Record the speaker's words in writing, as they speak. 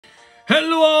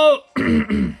Hello all!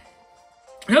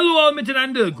 Hello all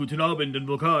miteinander, guten Abend und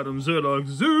willkommen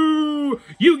zu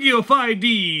Yu-Gi-Oh!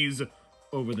 5Ds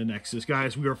over the Nexus.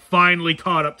 Guys, we are finally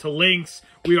caught up to Lynx.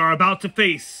 We are about to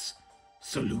face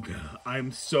Saluga.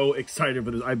 I'm so excited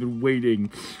for this. I've been waiting.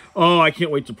 Oh, I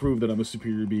can't wait to prove that I'm a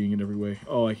superior being in every way.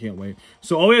 Oh, I can't wait.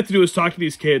 So all we have to do is talk to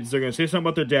these kids. They're going to say something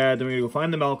about their dad. Then we're going to go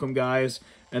find the Malcom guys.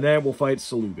 And then we'll fight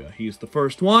Saluga. He's the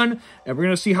first one. And we're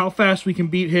going to see how fast we can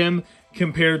beat him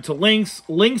compared to Lynx.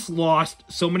 Lynx lost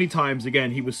so many times.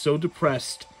 Again, he was so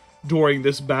depressed during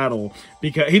this battle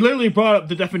because he literally brought up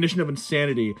the definition of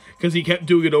insanity because he kept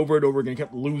doing it over and over again,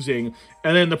 kept losing,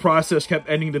 and then the process kept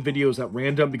ending the videos at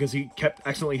random because he kept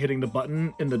accidentally hitting the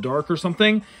button in the dark or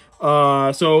something.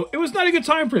 So it was not a good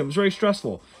time for him. It was very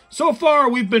stressful. So far,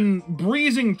 we've been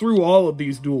breezing through all of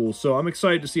these duels, so I'm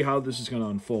excited to see how this is going to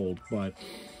unfold, but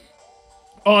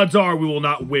odds are we will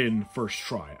not win first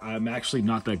try. I'm actually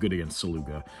not that good against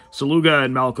Saluga. Saluga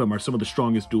and Malcom are some of the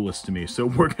strongest duelists to me, so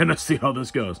we're going to see how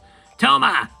this goes.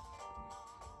 Touma!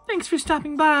 Thanks for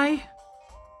stopping by.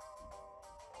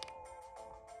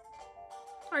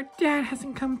 Our dad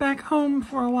hasn't come back home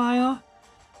for a while.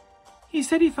 He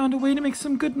said he found a way to make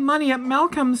some good money at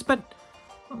Malcom's, but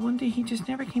one day he just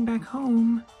never came back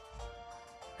home.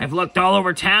 I've looked all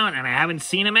over town and I haven't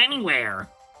seen him anywhere.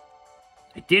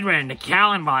 I did run into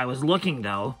Callan while I was looking,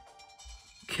 though.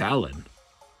 Callan?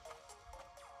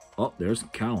 Oh, there's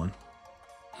Callan.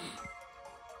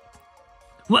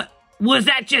 What? Was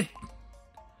that just...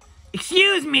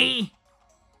 Excuse me?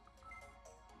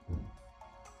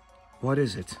 What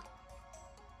is it?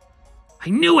 I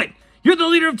knew it! You're the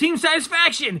leader of Team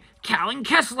Satisfaction! Callan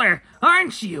Kessler,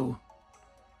 aren't you?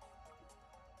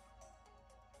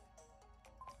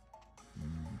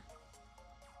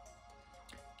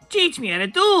 Teach me how to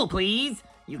duel, please.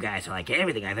 You guys are like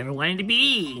everything I've ever wanted to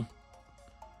be.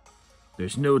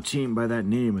 There's no team by that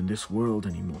name in this world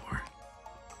anymore.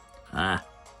 Huh?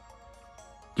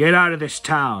 Get out of this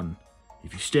town.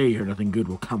 If you stay here, nothing good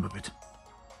will come of it.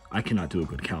 I cannot do a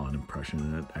good Callan impression,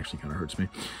 and that actually kind of hurts me,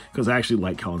 because I actually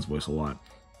like Callan's voice a lot.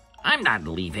 I'm not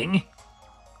leaving.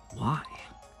 Why?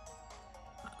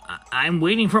 I'm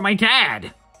waiting for my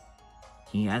dad.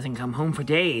 He hasn't come home for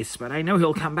days, but I know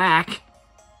he'll come back.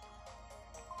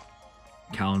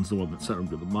 Callan's the one that sent him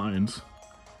to the mines.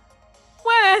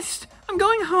 West, I'm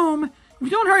going home. If you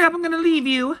don't hurry up, I'm going to leave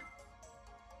you.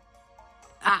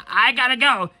 I gotta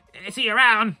go. See you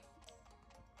around.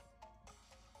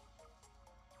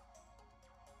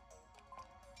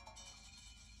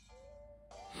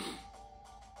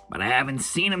 But I haven't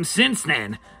seen him since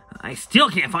then. I still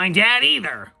can't find Dad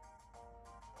either.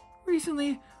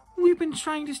 Recently, we've been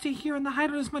trying to stay here in the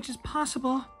hideout as much as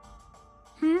possible.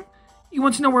 You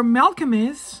want to know where Malcom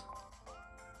is?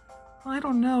 Well, I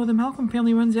don't know. The Malcom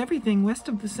family runs everything west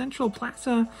of the Central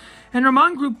Plaza, and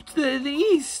Ramon Group to the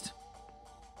east.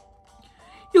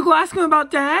 You go ask him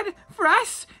about Dad for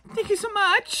us. Thank you so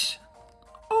much.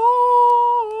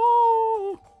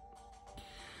 Oh!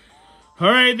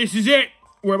 Alright, this is it.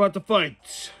 We're about to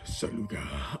fight Saluga.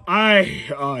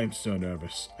 I'm so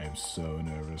nervous. I'm so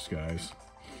nervous, guys.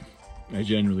 I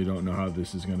genuinely don't know how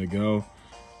this is going to go.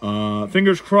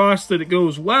 Fingers crossed that it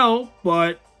goes well,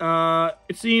 but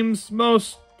it seems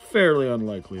most fairly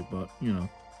unlikely, but, you know.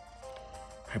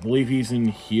 I believe he's in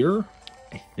here,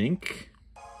 I think.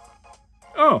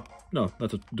 Oh, no,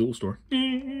 that's a duel store.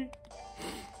 Wait,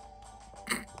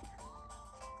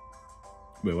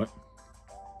 what?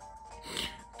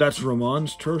 That's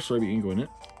Ramon's turf, so I can go in it.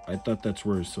 I thought that's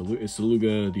where is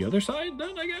Saluga the other side,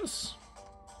 then, I guess?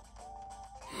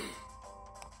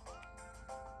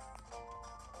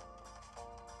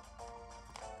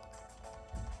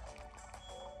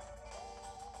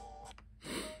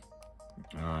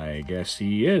 I guess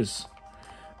he is.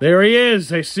 There he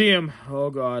is. I see him. Oh,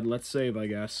 God. Let's save, I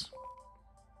guess.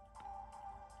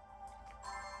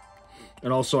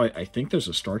 And also, I think there's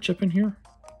a star chip in here.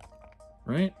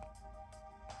 Right?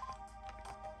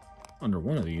 Under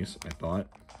one of these, I thought.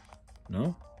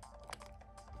 No?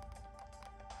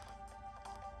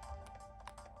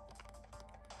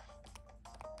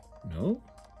 No?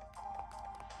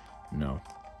 No.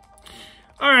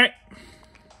 All right.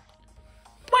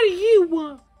 What do you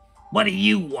want? What do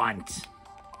you want?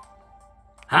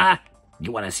 Huh?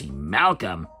 You want to see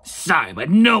Malcom? Sorry, but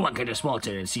no one can just waltz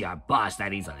in and see our boss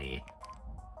that easily.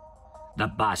 The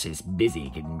boss is busy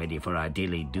getting ready for our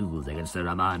daily duels against the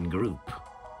Ramon group.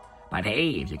 But hey,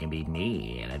 if you can beat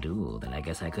me in a duel, then I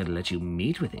guess I could let you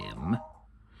meet with him.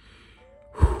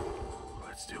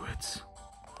 Let's do it.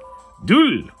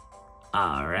 Duel!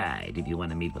 Alright, if you want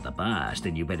to meet with the boss,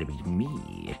 then you better beat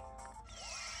me.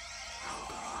 Oh,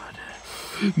 God.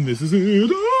 This is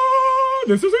it. Oh,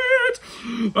 this is it.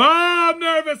 Oh, I'm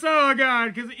nervous. Oh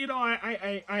god, because you know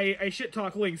I shit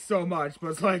talk Link so much,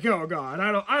 but it's like, oh god,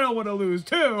 I don't want to lose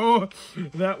too.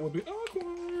 That would be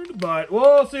awkward. But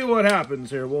we'll see what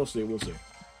happens here. We'll see.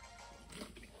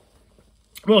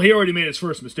 Well, he already made his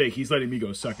first mistake. He's letting me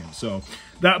go second, so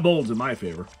that bold's in my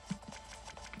favor.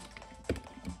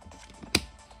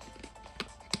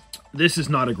 This is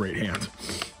not a great hand.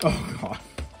 Oh, God.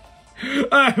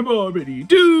 I'm already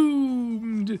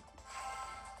doomed.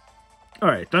 All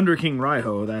right, Thunder King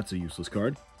Raiho. That's a useless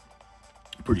card.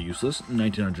 Pretty useless.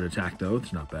 1900 attack, though.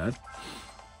 It's not bad.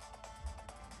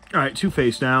 All right, 2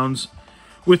 face downs.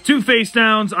 With 2 face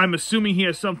downs, I'm assuming he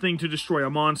has something to destroy a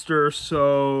monster,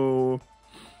 so...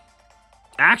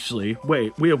 Actually,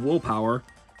 wait, we have willpower,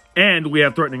 and we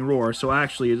have threatening roar, so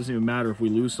actually it doesn't even matter if we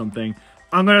lose something.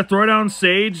 I'm going to throw down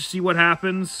Sage, see what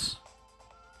happens.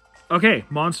 Okay,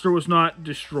 monster was not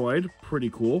destroyed.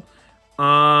 Pretty cool.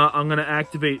 I'm going to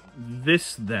activate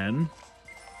this then.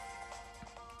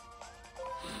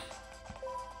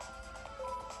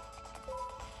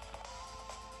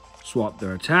 Swap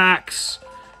their attacks.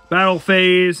 Battle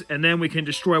phase, and then we can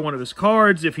destroy one of his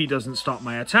cards if he doesn't stop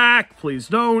my attack. Please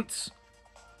don't.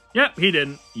 Yep, he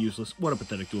didn't. Useless. What a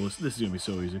pathetic duelist. This is going to be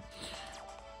so easy.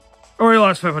 Already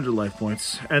lost 500 life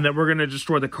points. And then we're going to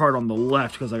destroy the card on the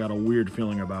left because I got a weird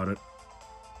feeling about it.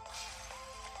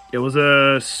 It was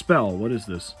a spell. What is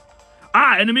this?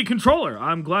 Ah, enemy controller.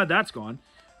 I'm glad that's gone.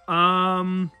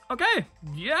 Okay.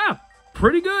 Yeah,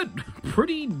 pretty good.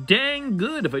 Pretty dang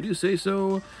good, if I do say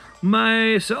so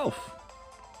myself.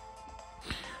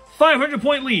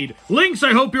 500-point lead. Lynx,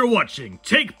 I hope you're watching.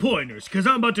 Take pointers, because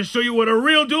I'm about to show you what a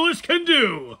real duelist can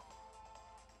do.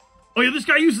 Oh, yeah, this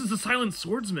guy uses the Silent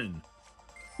Swordsman.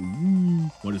 Ooh,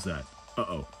 what is that?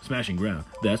 Uh-oh, smashing ground.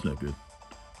 That's not good.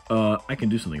 I can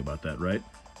do something about that, right?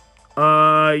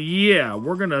 Yeah,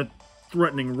 we're gonna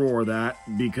threatening roar that,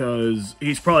 because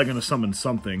he's probably gonna summon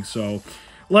something, so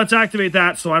let's activate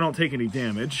that so I don't take any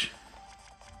damage.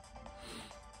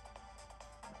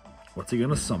 What's he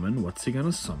gonna summon? What's he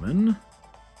gonna summon?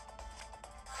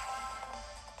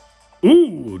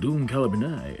 Ooh, Doom Caliber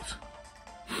Knight.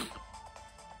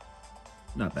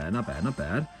 Not bad, not bad, not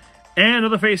bad. And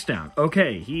another face down.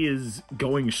 Okay, he is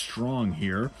going strong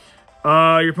here.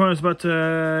 Your opponent's about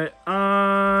to...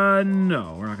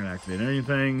 no, we're not gonna activate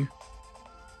anything.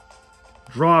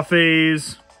 Draw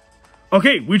phase.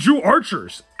 Okay, we drew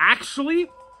archers. Actually,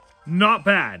 not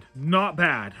bad. Not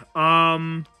bad.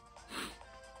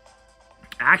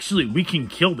 Actually, we can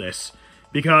kill this.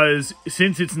 Because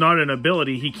since it's not an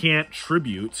ability, he can't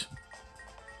tribute.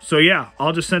 So yeah,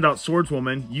 I'll just send out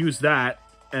Swordswoman, use that,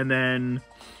 and then...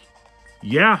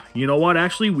 yeah, you know what?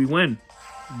 Actually, we win.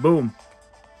 Boom.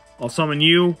 I'll summon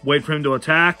you, wait for him to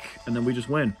attack, and then we just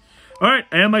win. Alright,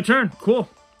 and my turn. Cool.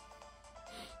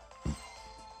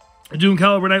 Doom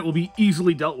Caliber Knight will be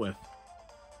easily dealt with.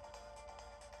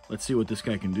 Let's see what this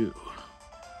guy can do.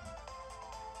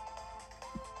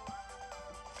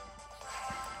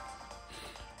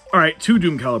 Alright, 2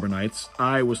 Doom Caliber Knights.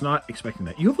 I was not expecting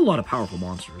that. You have a lot of powerful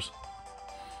monsters.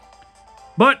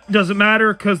 But, doesn't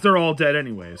matter, because they're all dead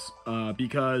anyways.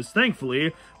 Because,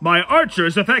 thankfully, my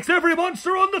archers affects every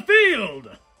monster on the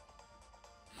field!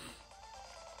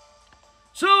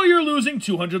 So, you're losing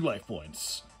 200 life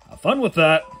points. Have fun with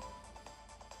that.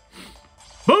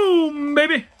 Boom,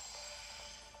 baby!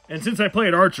 And since I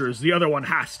played archers, the other one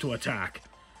has to attack.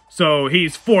 So,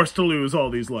 he's forced to lose all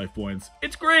these life points.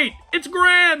 It's great! It's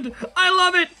grand! I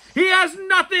love it! He has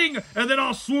nothing! And then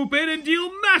I'll swoop in and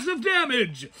deal massive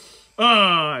damage!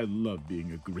 Ah, I love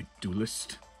being a great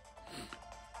duelist.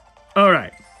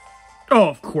 Alright. Oh,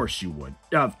 of course you would.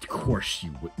 Of course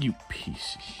you would. You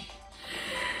piece.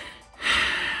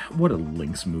 What a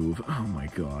Lynx move. Oh my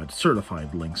god.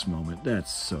 Certified Lynx moment.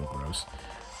 That's so gross.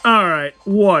 Alright,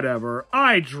 whatever.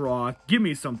 I draw. Give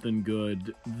me something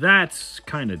good. That's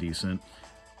kind of decent.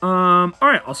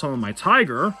 Alright, I'll summon my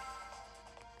Tiger.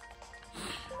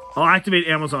 I'll activate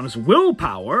Amazon's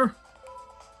Willpower.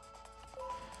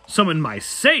 Summon my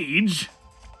Sage.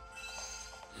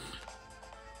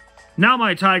 Now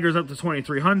my Tiger's up to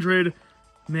 2300.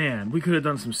 Man, we could have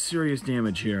done some serious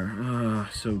damage here.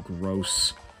 So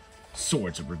gross.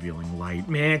 Swords of Revealing Light.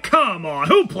 Man, come on.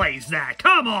 Who plays that?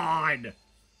 Come on.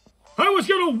 I was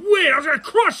gonna win. I was gonna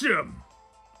crush him.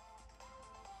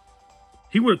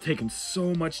 He would have taken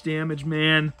so much damage,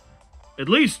 man. At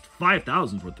least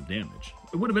 5,000 worth of damage.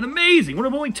 It would have been amazing. Would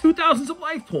have only 2,000 of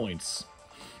life points.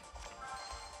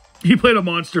 He played a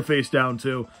monster face down,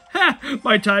 too. Ha!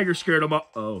 My Tiger scared him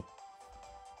up. Oh.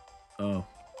 Oh.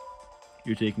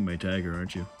 You're taking my Tiger,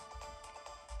 aren't you?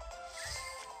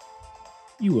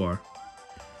 You are.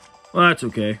 Well, that's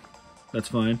okay. That's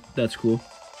fine. That's cool.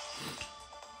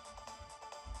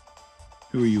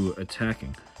 Who are you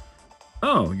attacking?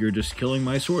 Oh, you're just killing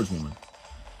my swordswoman.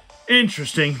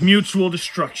 Interesting. Mutual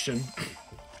destruction.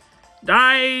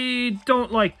 I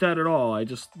don't like that at all. I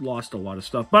just lost a lot of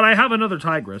stuff. But I have another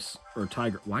tigress. Or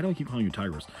tiger. Why do I keep calling you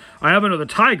tigress? I have another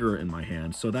tiger in my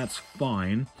hand, so that's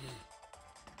fine.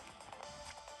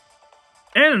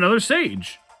 And another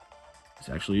sage. This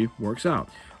actually works out.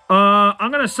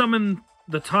 I'm going to summon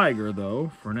the tiger,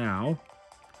 though, for now.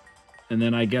 And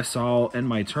then I guess I'll end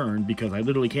my turn, because I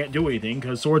literally can't do anything,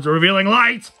 because swords are revealing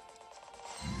light!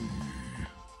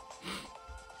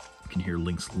 You can hear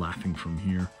Link's laughing from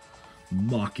here,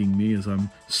 mocking me as I'm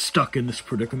stuck in this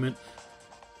predicament.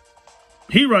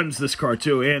 He runs this car,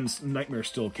 too, and Nightmare's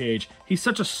still cage. He's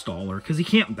such a staller, because he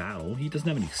can't battle. He doesn't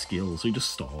have any skills, so he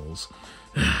just stalls.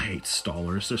 I hate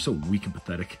stallers. They're so weak and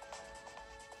pathetic.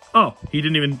 Oh, he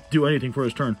didn't even do anything for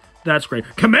his turn. That's great.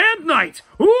 Command Knight!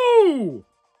 Ooh!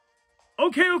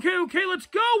 Okay, let's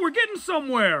go! We're getting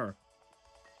somewhere!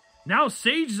 Now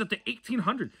Sage is at the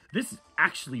 1800. This is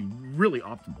actually really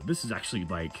optimal. This is actually,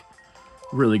 like,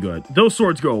 really good. Those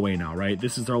swords go away now, right?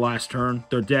 This is their last turn.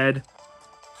 They're dead.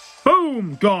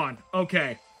 Boom! Gone.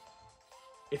 Okay.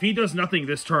 If he does nothing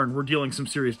this turn, we're dealing some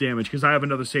serious damage, because I have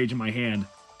another Sage in my hand.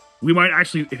 We might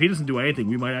actually, if he doesn't do anything,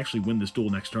 we might actually win this duel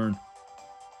next turn.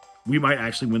 We might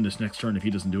actually win this next turn if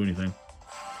he doesn't do anything.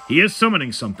 He is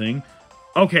summoning something.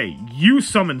 Okay, you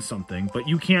summon something, but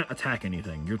you can't attack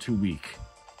anything. You're too weak.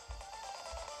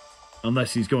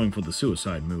 Unless he's going for the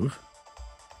suicide move.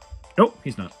 Nope,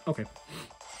 he's not. Okay.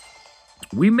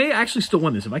 We may actually still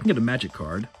win this if I can get a magic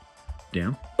card.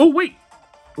 Damn. Oh, wait!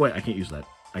 Wait, I can't use that.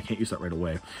 I can't use that right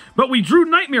away. But we drew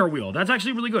Nightmare Wheel. That's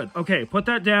actually really good. Okay, put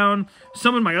that down.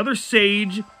 Summon my other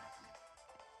Sage.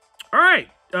 Alright.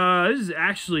 This is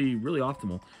actually really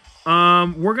optimal.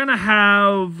 We're gonna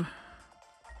have...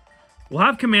 We'll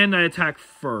have Command Knight attack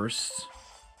first.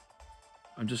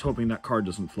 I'm just hoping that card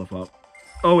doesn't flip up.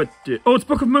 Oh, it did. Oh, it's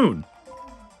Book of Moon.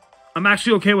 I'm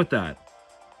actually okay with that.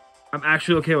 I'm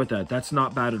actually okay with that. That's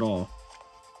not bad at all.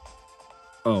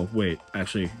 Oh, wait.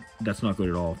 Actually, that's not good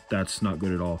at all. That's not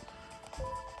good at all.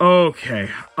 Okay.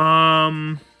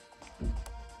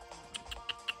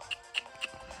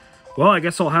 Well, I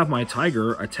guess I'll have my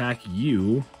tiger attack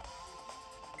you.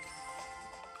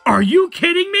 Are you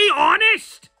kidding me?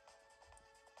 Honest?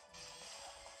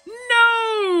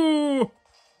 No!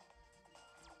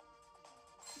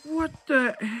 What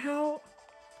the hell?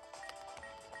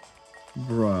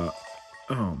 Bruh.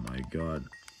 Oh my god.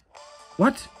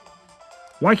 What?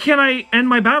 Why can't I end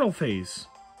my battle phase?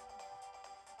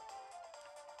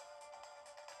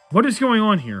 What is going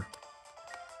on here?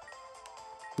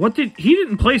 What did... He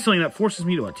didn't play something that forces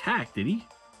me to attack, did he?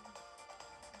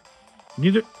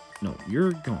 Neither... No,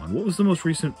 you're gone. What was the most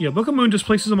recent... Yeah, Book of Moon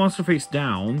displaces a monster face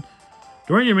down.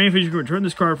 During your main phase, you can return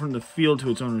this card from the field to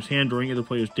its owner's hand. During either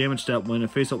player's damage step, when a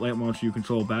face-up light monster you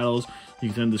control battles, you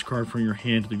can send this card from your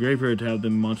hand to the graveyard to have the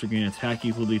monster gain attack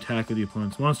equal to the attack of the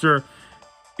opponent's monster.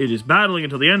 It is battling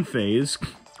until the end phase.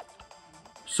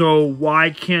 So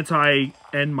why can't I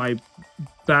end my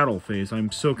battle phase?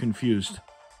 I'm so confused.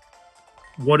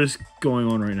 What is going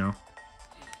on right now?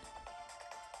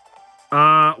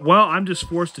 Well, I'm just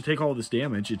forced to take all this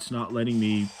damage. It's not letting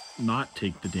me not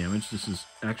take the damage. This is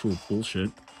actual bullshit.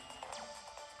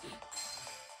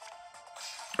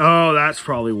 Oh, that's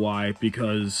probably why,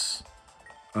 because...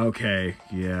 Okay,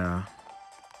 yeah.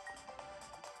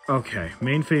 Okay,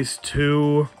 main phase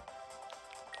 2.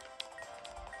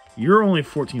 You're only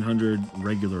 1400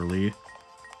 regularly.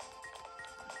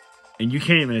 And you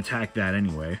can't even attack that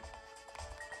anyway.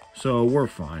 So, we're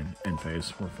fine. End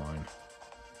phase, we're fine.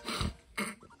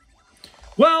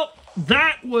 Well,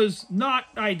 that was not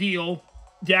ideal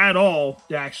at all,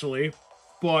 actually.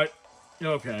 But,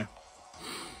 okay.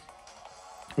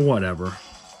 Whatever.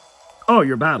 Oh,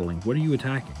 you're battling. What are you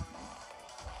attacking?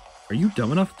 Are you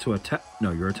dumb enough to attack?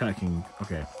 No, you're attacking.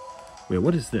 Okay. Wait,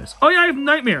 what is this? Oh, yeah, I have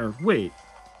Nightmare. Wait.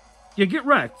 Yeah, get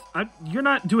wrecked. You're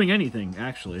not doing anything,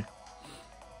 actually.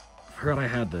 I forgot I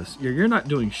had this. You're not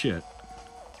doing shit.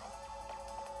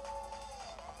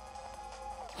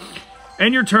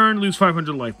 End your turn, lose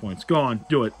 500 life points. Go on,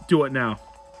 do it. Do it now.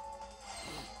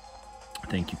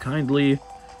 Thank you kindly.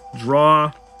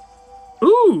 Draw.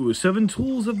 Ooh, 7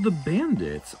 Tools of the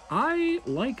Bandits. I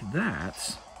like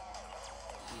that.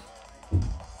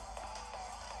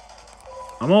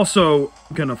 I'm also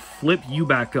gonna flip you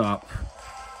back up.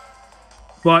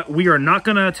 But we are not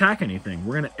gonna attack anything.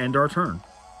 We're gonna end our turn.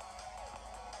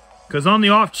 Because on the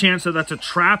off chance that that's a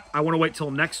trap, I want to wait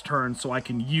till next turn so I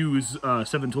can use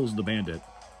 7 Tools of the Bandit.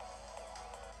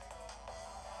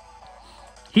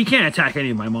 He can't attack any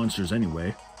of my monsters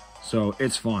anyway, so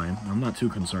it's fine. I'm not too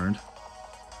concerned.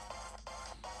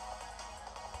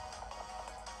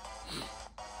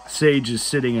 Sage is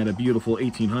sitting at a beautiful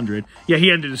 1800. Yeah, he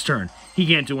ended his turn. He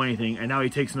can't do anything, and now he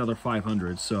takes another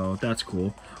 500, so that's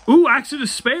cool. Ooh, Axe of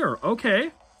Despair.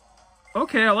 Okay.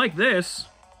 Okay, I like this.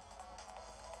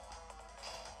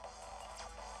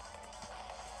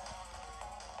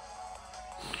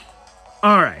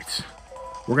 Alright.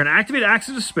 We're going to activate Axe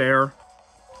of Despair.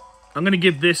 I'm going to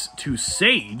give this to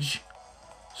Sage.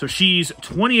 So she's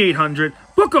 2800.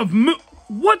 Book of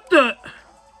what the...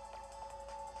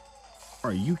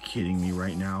 Are you kidding me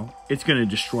right now? It's going to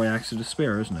destroy Axe of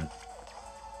Despair, isn't it?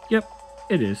 Yep,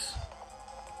 it is.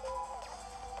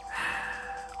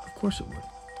 Of course it would.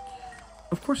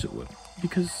 Of course it would.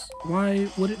 Because why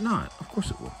would it not? Of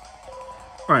course it would.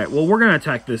 Alright, well, we're going to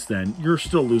attack this then. You're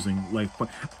still losing life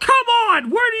point. Come on!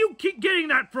 Where do you keep getting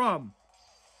that from?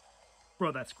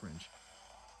 Bro, that's cringe.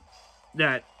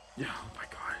 That... Oh, my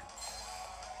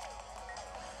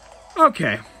God.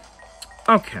 Okay.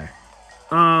 Okay.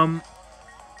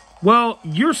 Well,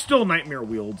 you're still Nightmare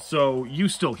Wield, so you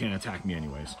still can't attack me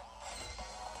anyways.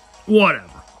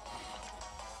 Whatever.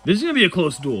 This is going to be a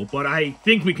close duel, but I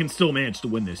think we can still manage to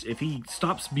win this if he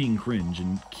stops being cringe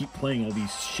and keep playing all these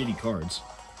shitty cards.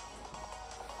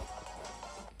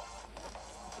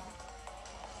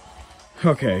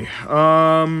 Okay,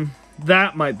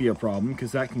 that might be a problem,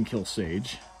 because that can kill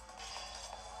Sage.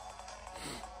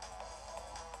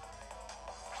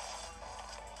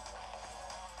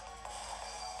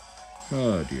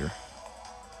 Oh, dear.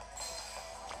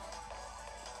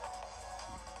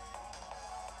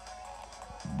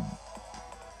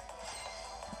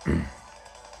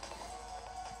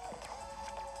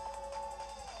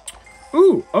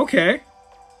 Ooh, okay.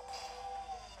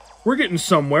 We're getting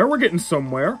somewhere. We're getting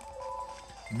somewhere.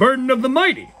 Burden of the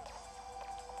Mighty.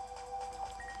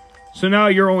 So now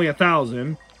you're only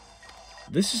 1,000.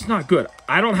 This is not good.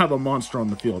 I don't have a monster on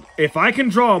the field. If I can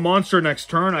draw a monster next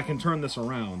turn, I can turn this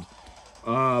around.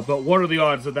 But what are the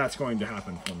odds that that's going to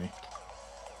happen for me?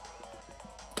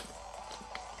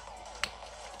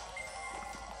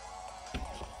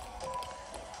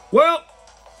 Well,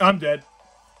 I'm dead.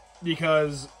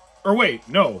 Because... Or wait,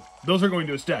 no. Those are going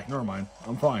to a stack. Never mind.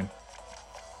 I'm fine.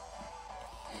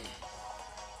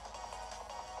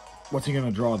 What's he going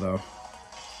to draw, though?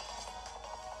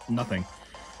 Nothing.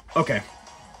 Okay.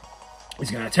 He's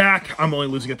going to attack. I'm only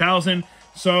losing 1,000.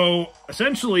 So,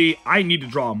 essentially, I need to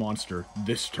draw a monster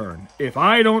this turn. If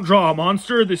I don't draw a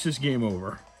monster, this is game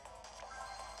over.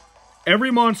 Every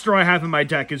monster I have in my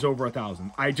deck is over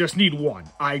 1,000. I just need one.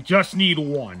 I just need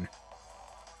one.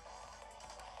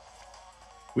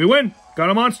 We win. Got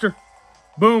a monster.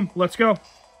 Boom. Let's go.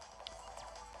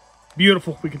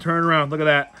 Beautiful. We can turn around. Look at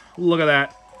that. Look at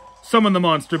that. Summon the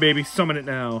monster, baby. Summon it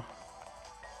now.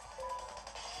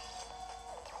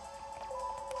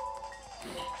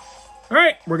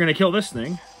 Alright, we're going to kill this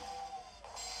thing.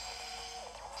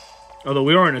 Although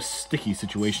we are in a sticky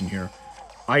situation here.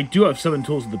 I do have 7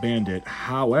 tools of the bandit.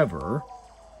 However...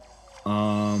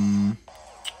 Oh,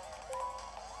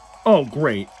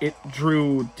 great. It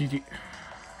drew...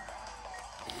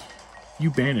 You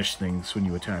banish things when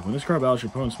you attack. When this card battles your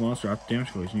opponent's monster after damage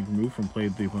calculation, you can remove from play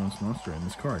the opponent's monster in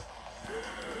this card.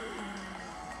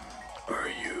 Are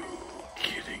you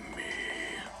kidding me?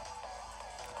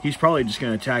 He's probably just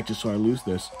going to attack just so I lose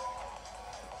this.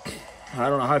 I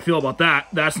don't know how I feel about that.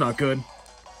 That's not good.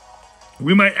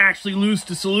 We might actually lose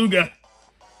to Saluga.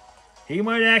 He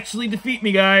might actually defeat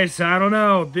me, guys. I don't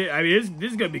know. I mean, this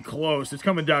is going to be close. It's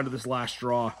coming down to this last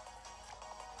straw.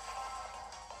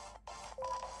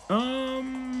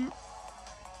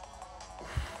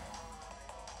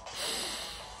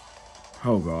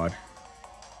 Oh, God.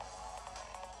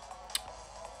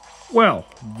 Well,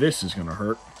 this is going to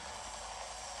hurt.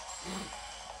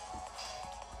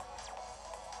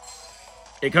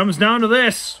 It comes down to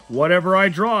this. Whatever I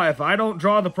draw, if I don't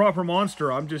draw the proper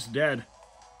monster, I'm just dead.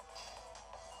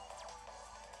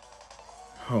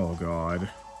 Oh, God.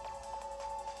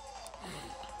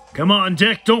 Come on,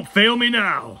 deck, don't fail me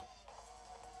now.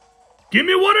 Give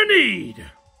me what I need.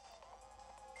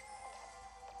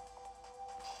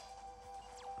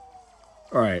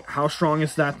 Alright, how strong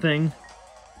is that thing?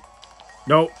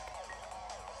 Nope.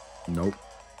 Nope.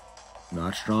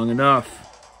 Not strong enough.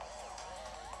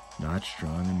 Not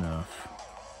strong enough.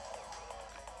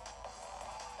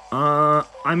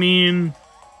 I mean...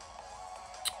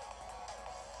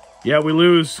 Yeah, we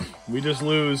lose. We just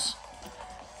lose.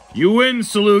 You win,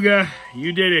 Saluga.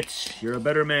 You did it. You're a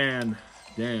better man.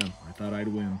 Damn, I thought I'd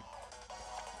win.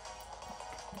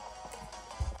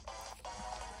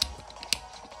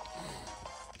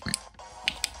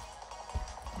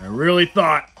 I really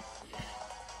thought.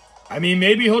 I mean,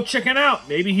 maybe he'll chicken out.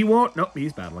 Maybe he won't. Nope,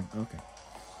 he's battling. Okay.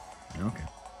 Okay.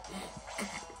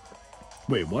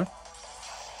 Wait, what?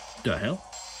 The hell?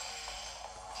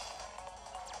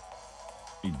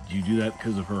 Did you do that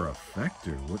because of her effect,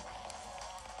 or what?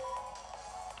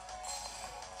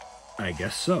 I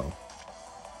guess so.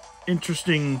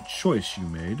 Interesting choice you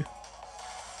made.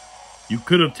 You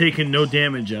could have taken no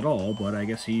damage at all, but I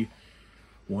guess he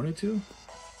wanted to.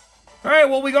 Alright,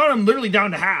 well, we got him literally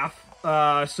down to half.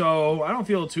 So I don't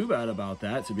feel too bad about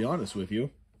that, to be honest with you.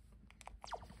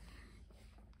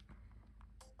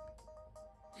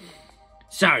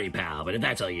 Sorry, pal, but if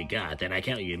that's all you got, then I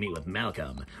can't let you meet with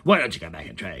Malcom. Why don't you come back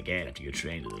and try again after you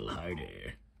trained a little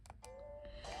harder?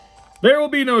 There will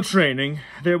be no training.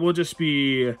 There will just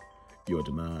be your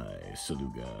demise,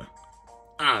 Saluga.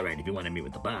 Alright, if you want to meet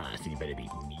with the boss, then you better beat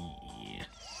me.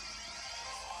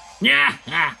 Yeah,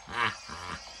 ha, ha,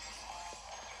 ha.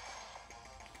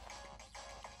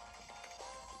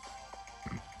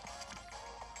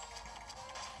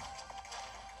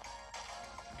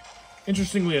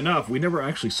 Interestingly enough, we never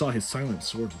actually saw his silent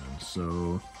swordsman,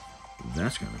 so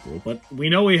that's kind of cool. But we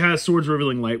know he has swords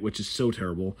revealing light, which is so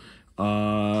terrible.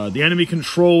 The enemy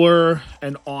controller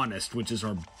and honest, which is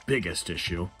our biggest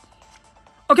issue.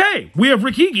 Okay, we have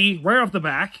Rikigi right off the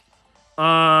back.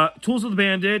 Tools of the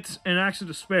Bandit, and Axe of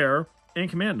Despair, and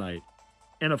Command Knight.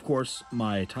 And of course,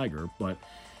 my Tiger, but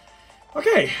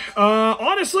okay.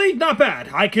 Honestly, not bad.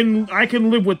 I can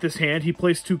live with this hand. He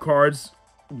placed 2 cards.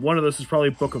 One of those is probably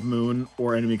Book of Moon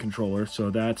or Enemy Controller, so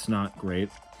that's not great.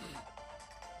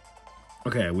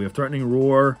 Okay, we have Threatening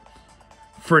Roar.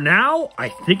 For now, I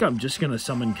think I'm just going to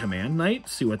summon Command Knight,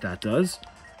 see what that does.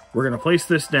 We're going to place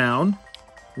this down.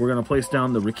 We're going to place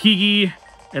down the Rikigi,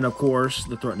 and of course,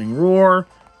 the Threatening Roar.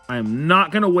 I am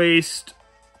not going to waste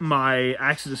my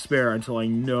Axe of Despair until I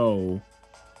know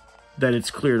that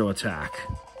it's clear to attack.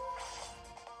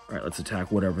 Alright, let's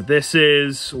attack whatever this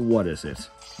is. What is it?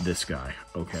 This guy.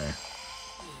 Okay.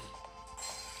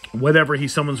 Whatever he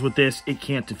summons with this, it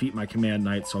can't defeat my Command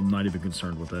Knight, so I'm not even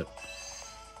concerned with it.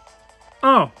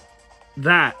 Oh!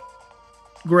 That.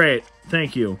 Great.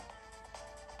 Thank you.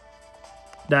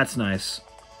 That's nice.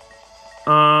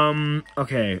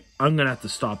 Okay. I'm gonna have to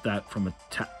stop that from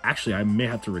actually, I may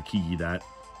have to Rikigi that.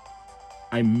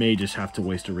 I may just have to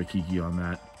waste a Rikigi on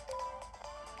that.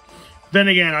 Then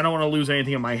again, I don't want to lose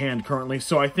anything in my hand currently,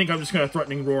 so I think I'm just going to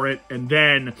Threatening Roar it, and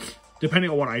then,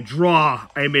 depending on what I draw,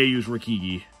 I may use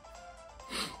Rikigi.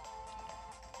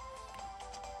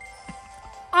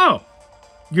 Oh!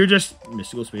 You're just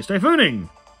Mystical Space Typhooning!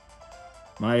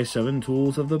 My 7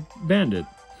 Tools of the Bandit.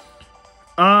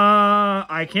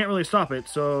 I can't really stop it,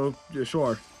 so,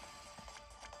 sure.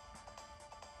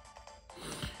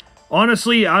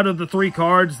 Honestly, out of the 3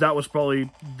 cards, that was probably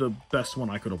the best one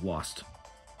I could have lost.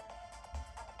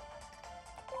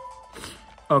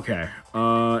 Okay,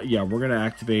 yeah, we're gonna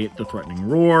activate the Threatening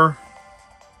Roar.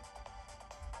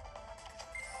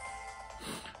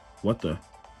 What the?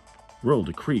 Royal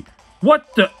Decree.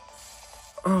 What the?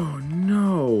 Oh,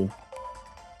 no.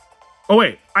 Oh,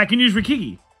 wait, I can use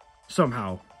Rikigi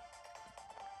somehow.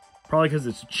 Probably because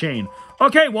it's a chain.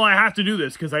 Okay, well, I have to do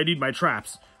this because I need my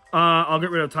traps. I'll get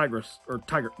rid of Tigress, or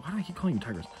Tiger. Why do I keep calling him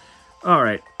Tigress?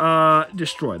 Alright,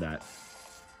 destroy that.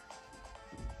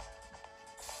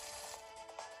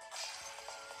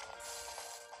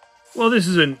 Well, this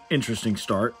is an interesting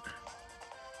start.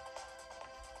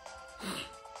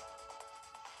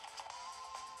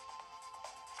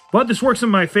 But this works in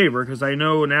my favor, because I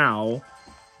know now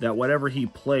that whatever he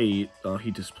played... Oh,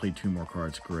 he just played 2 more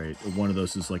cards. Great. One of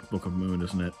those is like Book of Moon,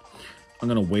 isn't it? I'm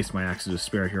going to waste my Axe of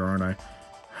Despair here, aren't I?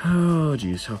 Oh,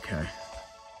 jeez. Okay.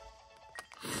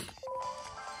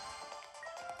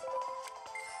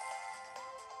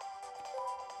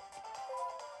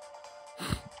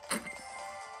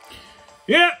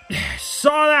 Yep,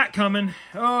 saw that coming.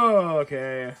 Oh,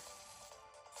 okay.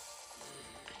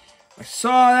 I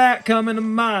saw that coming a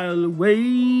mile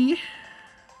away.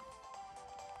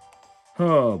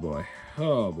 Oh boy,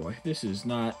 oh boy. This is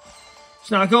not,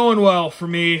 it's not going well for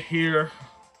me here.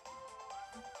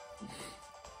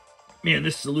 Man,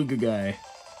 this Saluga guy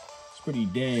is pretty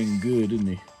dang good, isn't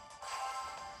he?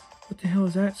 What the hell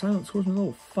is that? Silent Swordsman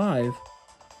level 5.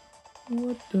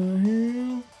 What the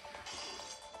hell?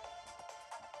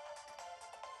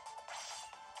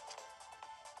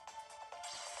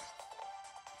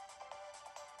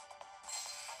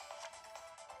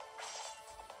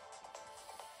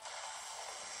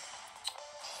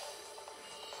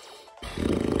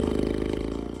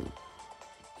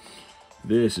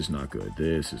 This is not good.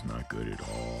 This is not good at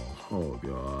all. Oh,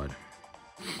 God.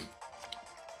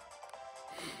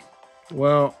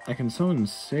 Well, I can summon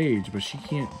Sage, but she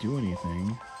can't do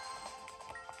anything.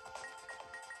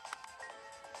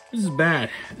 This is bad.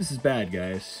 This is bad,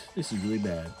 guys. This is really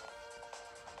bad.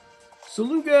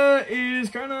 Saluga is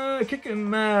kind of kicking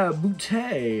my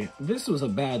booty. This was a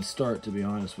bad start, to be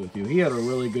honest with you. He had a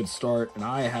really good start, and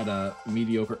I had a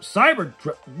mediocre...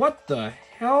 What the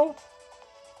hell?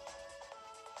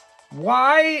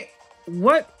 Why?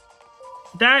 What?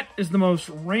 That is the most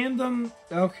random...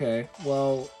 Okay,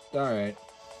 well, alright.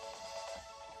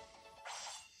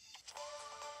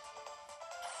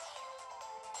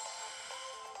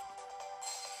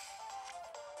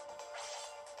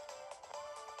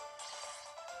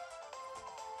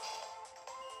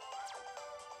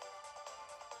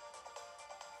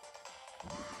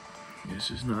 This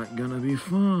is not gonna be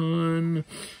fun.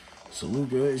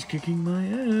 Saluga is kicking my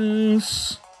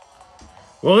ass.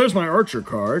 Well, there's my Archer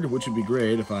card, which would be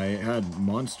great if I had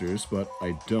monsters, but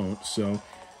I don't, so...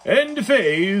 End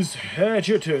phase! It's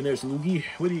your turn there, Salugi.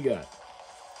 What do you got?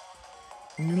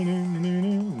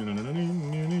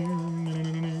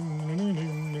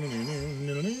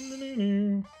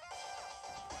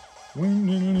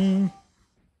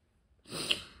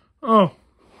 Oh.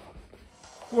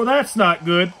 Well, that's not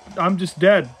good. I'm just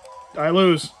dead. I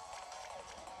lose.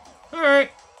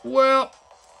 Alright, well,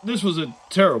 this was a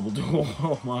terrible duel.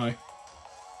 Oh my.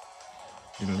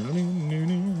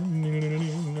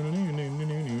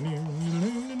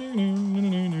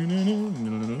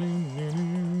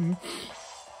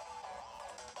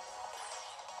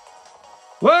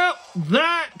 Well,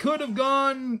 that could have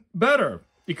gone better.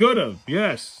 It could have.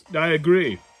 Yes, I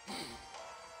agree.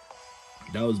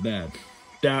 That was bad.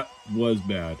 That was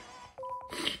bad.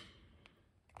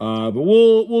 But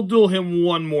we'll duel him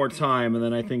one more time, and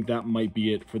then I think that might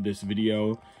be it for this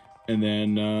video. And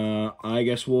then I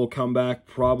guess we'll come back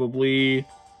probably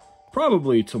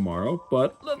tomorrow.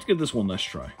 But let's give this one last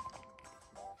try.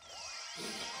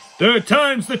 Third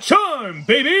time's the charm,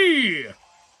 baby!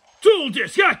 Dual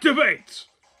disc activate!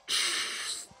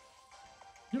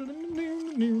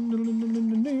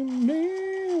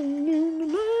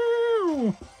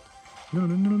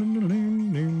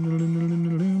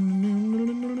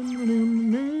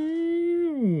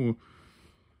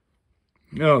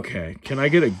 Okay, can I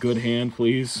get a good hand,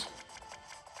 please?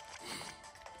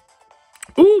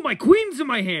 Ooh, my queen's in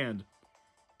my hand!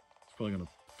 It's probably gonna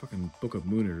fucking Book of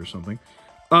Moon it or something.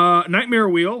 Nightmare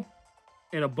Wheel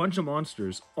and a bunch of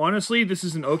monsters. Honestly, this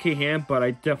is an okay hand, but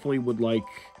I definitely would like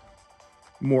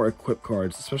more equip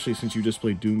cards, especially since you just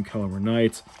played Doom Caliber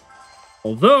Knights.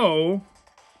 Although,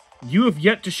 you have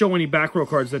yet to show any back row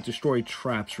cards that destroy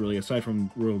traps, really, aside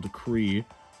from Royal Decree.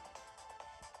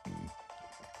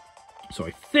 So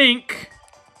I think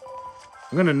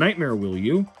I'm going to Nightmare Wheel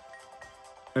you.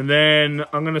 And then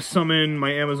I'm going to summon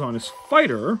my Amazoness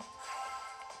Fighter.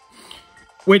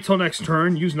 Wait till next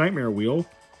turn, use Nightmare Wheel.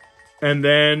 And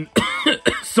then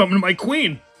summon my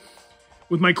Queen.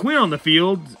 With my Queen on the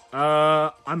field,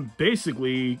 I'm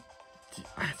basically...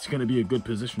 It's going to be a good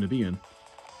position to be in.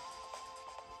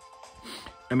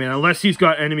 I mean, unless he's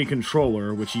got enemy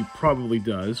controller, which he probably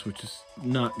does, which is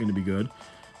not going to be good.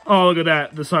 Oh, look at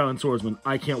that. The Silent Swordsman.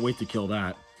 I can't wait to kill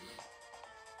that.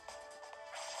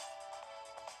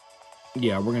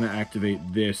 Yeah, we're going to activate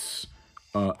this.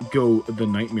 Go the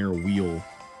Nightmare Wheel.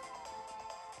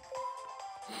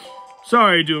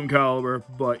 Sorry, Doom Caliber,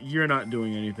 but you're not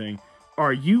doing anything.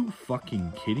 Are you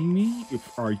fucking kidding me?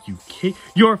 Are you kidding?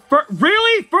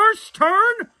 Really? First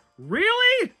turn?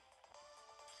 Really?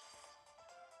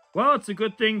 Well, it's a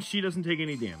good thing she doesn't take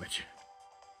any damage.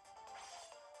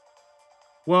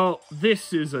 Well,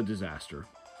 this is a disaster.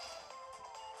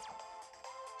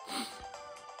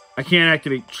 I can't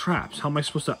activate traps. How am I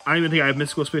supposed to... I don't even think I have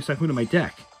Mystical Space Typhoon in my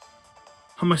deck.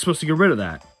 How am I supposed to get rid of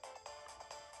that?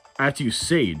 I have to use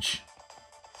Sage.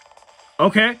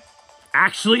 Okay.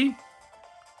 Actually,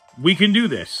 we can do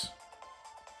this.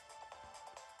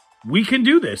 We can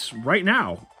do this right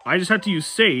now. I just have to use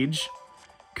Sage,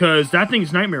 because that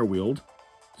thing's Nightmare Wheeled.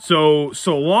 So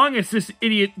long as this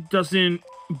idiot doesn't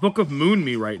Book of Moon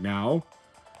me right now,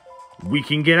 we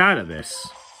can get out of this.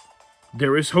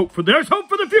 There's hope for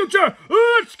the future!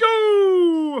 Let's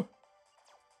go!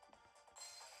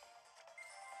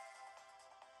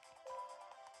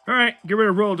 Alright, get rid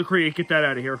of Royal Decree. Get that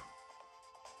out of here.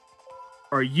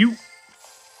 Are you...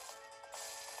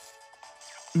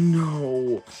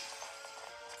 No.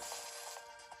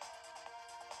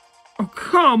 Oh,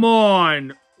 come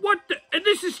on! What the... And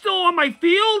this is still on my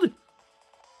field?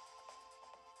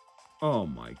 Oh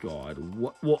my god.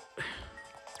 What? Well...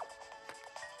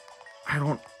 I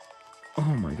don't...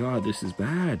 Oh my god, this is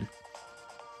bad.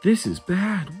 This is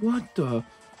bad. What the...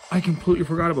 I completely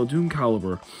forgot about Doom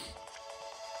Caliber.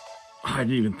 I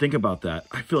didn't even think about that.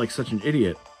 I feel like such an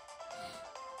idiot.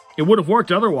 It would have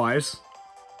worked otherwise.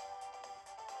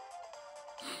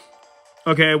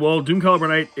 Okay, well, Doom Caliber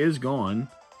Knight is gone.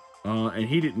 And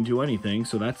he didn't do anything,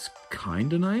 so that's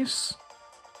kind of nice.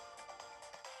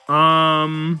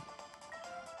 I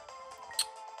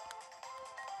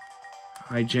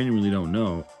genuinely don't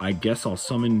know. I guess I'll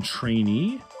summon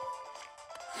Trainee.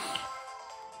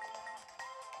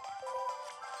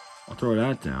 I'll throw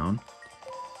that down.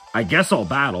 I guess I'll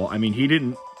battle. I mean, he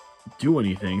didn't do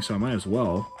anything, so I might as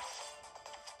well.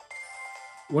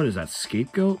 What is that,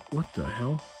 Scapegoat? What the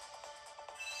hell?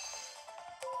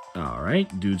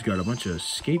 Alright, dude's got a bunch of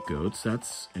scapegoats.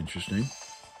 That's interesting.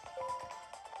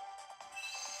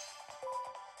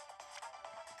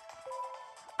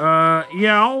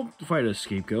 Yeah, I'll fight a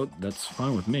scapegoat. That's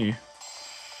fine with me.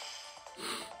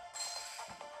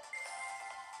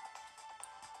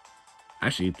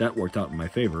 Actually, that worked out in my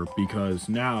favor because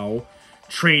now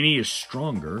Trainee is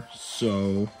stronger,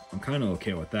 so I'm kind of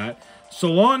okay with that.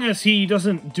 So long as he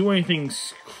doesn't do anything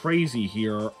crazy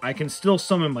here, I can still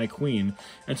summon my queen.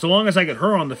 And so long as I get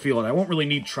her on the field, I won't really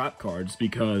need trap cards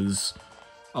because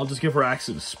I'll just give her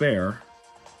access to spare.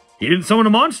 He didn't summon a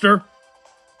monster.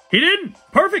 He didn't.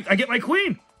 Perfect. I get my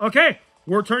queen. Okay,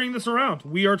 we're turning this around.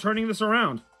 We are turning this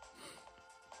around.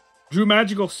 Drew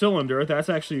Magical Cylinder. That's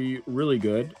actually really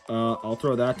good. I'll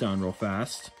throw that down real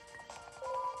fast.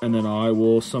 And then I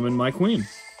will summon my queen.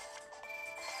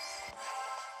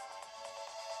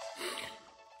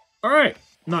 Alright.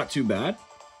 Not too bad.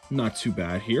 Not too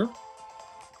bad here.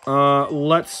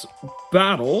 Let's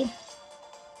battle.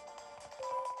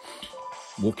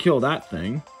 We'll kill that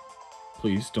thing.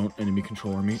 Please don't enemy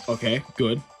controller me. Okay,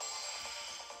 good.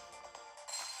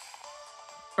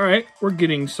 Alright, we're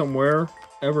getting somewhere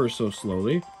ever so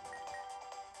slowly.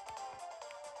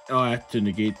 Oh, I have to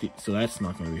negate the... So that's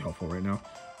not going to be helpful right now.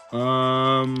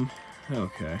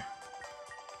 Okay.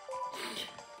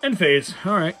 End phase.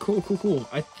 Alright, cool, cool, cool.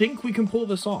 I think we can pull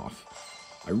this off.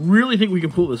 I really think we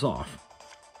can pull this off.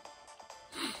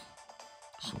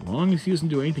 So long as he doesn't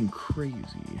do anything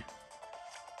crazy.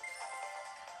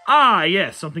 Ah,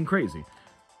 yes, something crazy.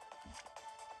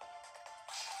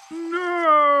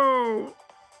 No!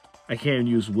 I can't even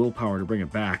use willpower to bring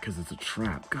it back because it's a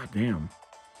trap. God damn.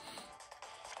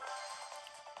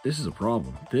 This is a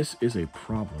problem. This is a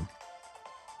problem.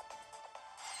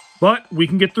 But we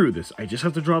can get through this. I just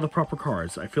have to draw the proper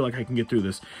cards. I feel like I can get through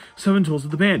this. 7 Tools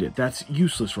of the Bandit. That's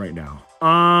useless right now.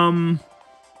 I'm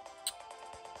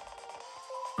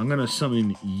going to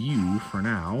summon you for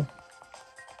now.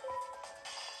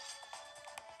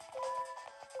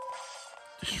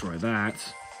 Destroy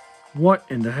that. What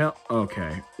in the hell?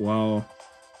 Okay, well...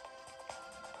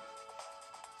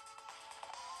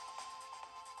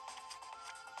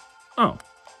 Oh.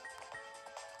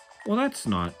 Well, that's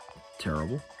not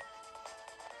terrible.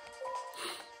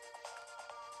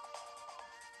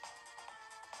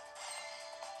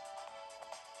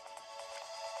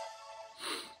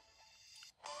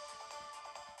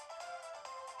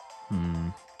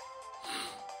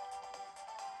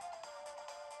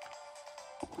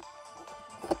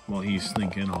 While he's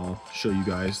thinking, I'll show you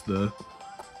guys the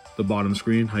bottom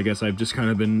screen. I guess I've just kind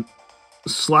of been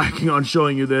slacking on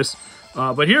showing you this.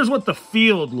 But here's what the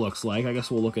field looks like. I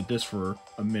guess we'll look at this for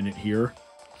a minute here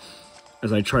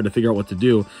as I try to figure out what to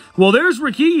do. Well, there's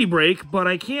Rikigi Break, but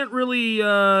I can't really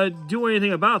do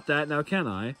anything about that now, can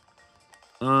I?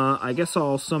 I guess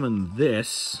I'll summon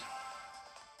this.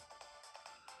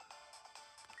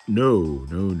 No.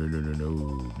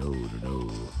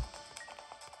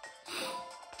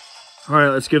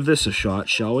 Alright, let's give this a shot,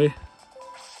 shall we?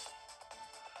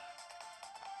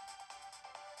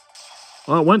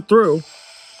 Well, it went through.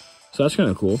 So that's kind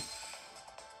of cool.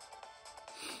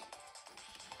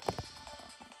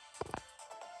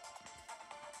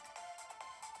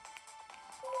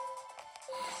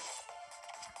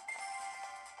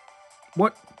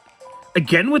 What?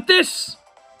 Again with this?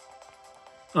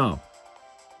 Oh.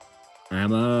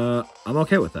 I'm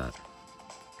okay with that.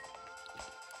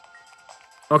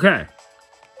 Okay.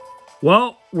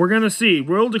 Well, we're going to see.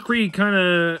 Royal Decree kind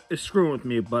of is screwing with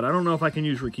me, but I don't know if I can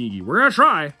use Rikigi. We're going to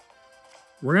try.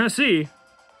 We're going to see.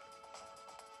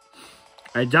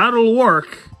 I doubt it'll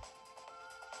work.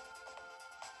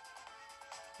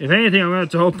 If anything, I'm going to have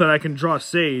to hope that I can draw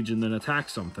Sage and then attack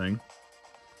something.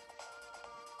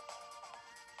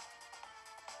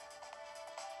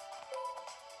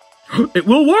 It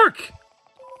will work!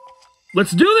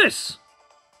 Let's do this!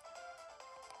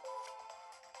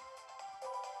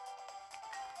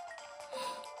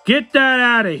 Get that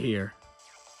out of here.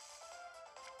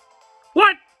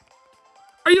 What?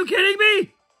 Are you kidding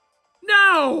me?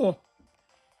 No!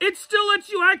 It still lets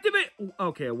you activate...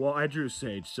 Okay, well, I drew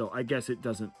Sage, so I guess it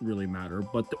doesn't really matter.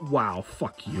 But, wow,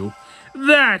 fuck you.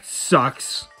 That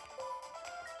sucks.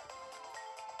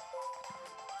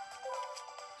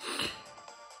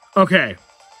 Okay.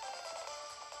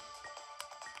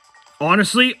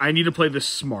 Honestly, I need to play this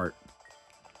smart.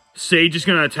 Sage is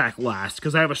going to attack last,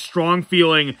 because I have a strong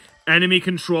feeling enemy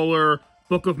controller,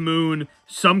 Book of Moon,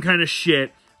 some kind of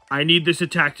shit. I need this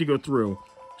attack to go through.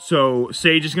 So,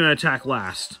 Sage is going to attack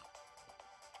last.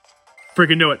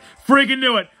 Freaking knew it. Freaking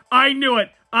knew it. I knew it.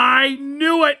 I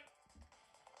knew it.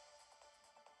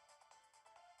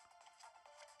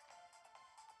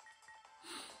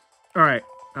 Alright.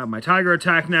 I have my tiger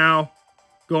attack now.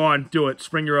 Go on. Do it.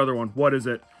 Spring your other one. What is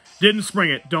it? Didn't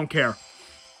spring it. Don't care.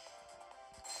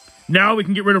 Now we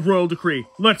can get rid of Royal Decree.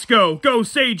 Let's go. Go,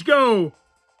 Sage. Go.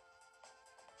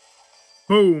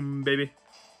 Boom, baby.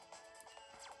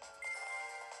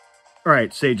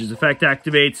 Alright, Sage's effect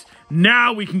activates.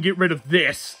 Now we can get rid of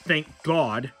this. Thank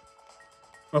God.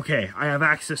 Okay, I have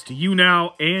access to you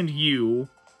now and you.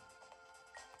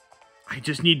 I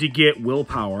just need to get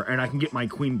willpower and I can get my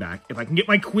queen back. If I can get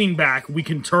my queen back, we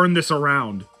can turn this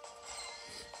around.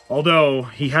 Although,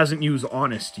 he hasn't used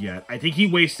Honest yet. I think he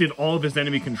wasted all of his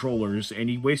enemy controllers and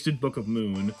he wasted Book of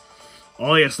Moon.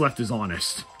 All he has left is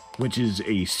Honest, which is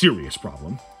a serious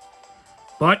problem.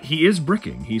 But he is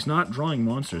bricking. He's not drawing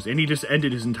monsters. And he just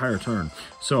ended his entire turn.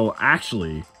 So,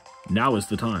 actually, now is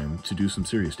the time to do some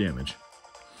serious damage.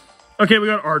 Okay, we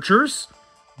got archers.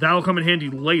 That'll come in handy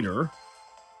later.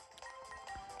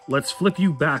 Let's flip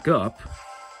you back up.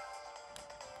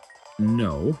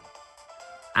 No.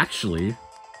 Actually...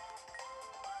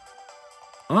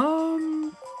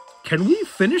 Can we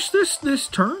finish this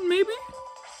turn, maybe?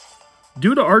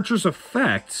 Due to archer's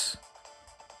effects...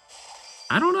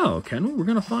 I don't know, can we? We're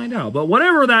going to find out. But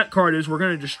whatever that card is, we're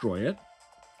going to destroy it.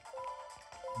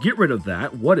 Get rid of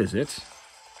that. What is it?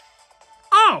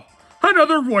 Oh!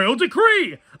 Another Royal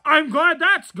Decree! I'm glad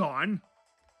that's gone.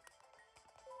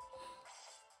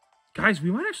 Guys,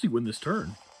 we might actually win this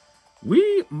turn.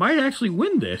 We might actually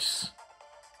win this.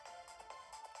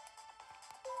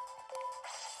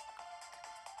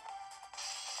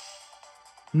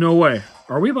 No way.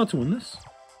 Are we about to win this?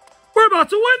 We're about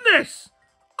to win this!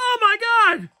 Oh my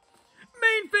God!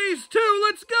 Main phase 2,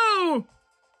 let's go!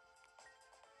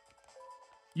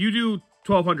 You do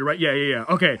 1200, right? Yeah.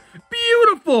 Okay.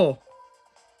 Beautiful!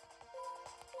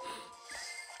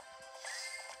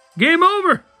 Game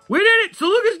over! We did it!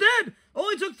 Saluka's dead!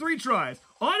 Only took 3 tries.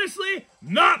 Honestly,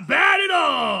 not bad at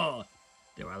all!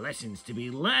 There are lessons to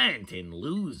be learned in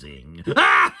losing.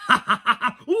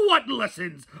 What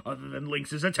lessons? Other than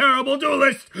Lynx is a terrible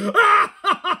duelist!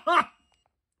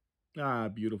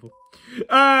 Beautiful.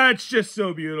 It's just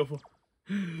so beautiful.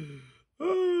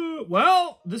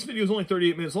 Well, this video is only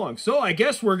 38 minutes long, so I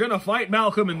guess we're gonna fight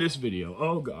Malcom in this video.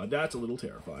 Oh God, that's a little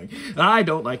terrifying. I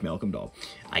don't like Malcom at all.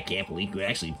 I can't believe you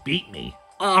actually beat me.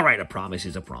 Alright, a promise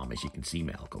is a promise. You can see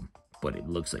Malcom. But it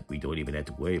looks like we don't even have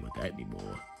to worry about that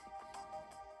anymore.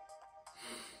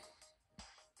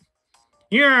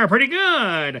 You're pretty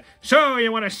good. So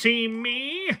you want to see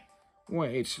me?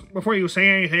 Wait, before you say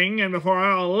anything and before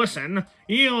I'll listen,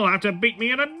 you'll have to beat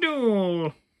me in a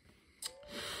duel.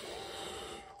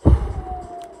 I don't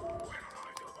know how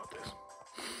I feel about this.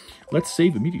 Let's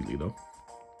save immediately, though.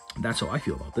 That's how I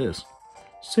feel about this.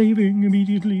 Saving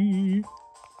immediately.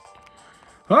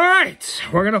 Alright,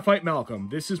 we're gonna fight Malcom.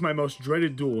 This is my most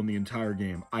dreaded duel in the entire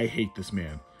game. I hate this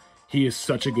man. He is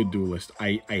such a good duelist.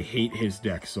 I hate his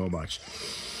deck so much.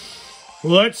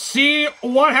 Let's see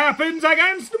what happens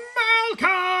against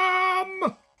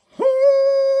Malcom!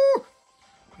 Ooh,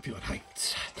 I'm feeling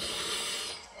hyped.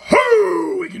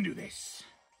 Ooh, we can do this.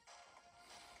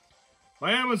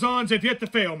 My Amazons have yet to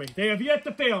fail me. They have yet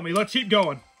to fail me. Let's keep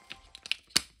going.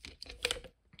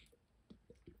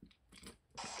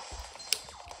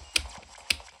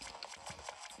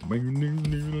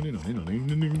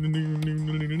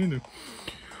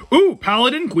 Ooh,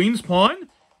 Paladin, Queen's Pawn,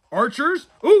 Archers,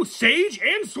 ooh, Sage,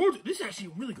 and Swords. This is actually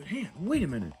a really good hand. Wait a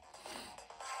minute.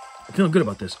 I'm feeling good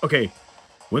about this. Okay,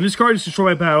 when this card is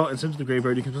destroyed by battle and sent to the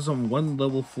graveyard, you can put on 1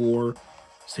 level 4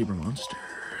 Saber Monster.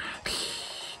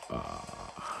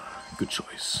 Good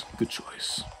choice. Good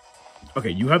choice.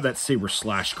 Okay, you have that Saber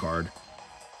Slash card.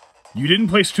 You didn't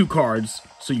place 2 cards,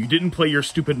 so you didn't play your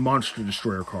stupid Monster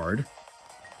Destroyer card.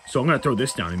 So I'm going to throw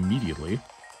this down immediately.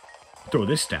 Throw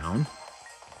this down.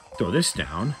 Throw this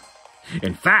down.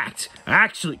 In fact,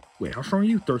 actually... Wait, how strong are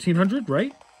you? 1300,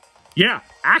 right? Yeah,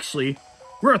 actually,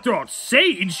 we're going to throw out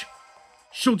Sage.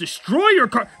 She'll destroy your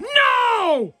card.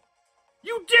 No!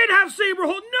 You did have Saber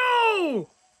Hold. No!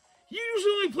 You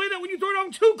usually only play that when you throw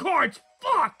down 2 cards.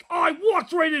 Fuck! Oh, I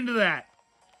walked right into that.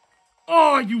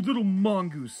 Oh, you little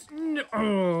mongoose. No.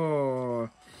 Oh.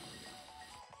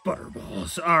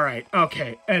 Butterballs. Alright,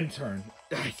 okay. End turn.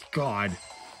 God.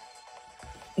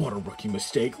 What a rookie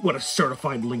mistake. What a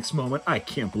certified Lynx moment. I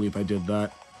can't believe I did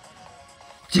that.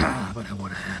 Yeah, but I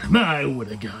would have had him. I would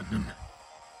have gotten him.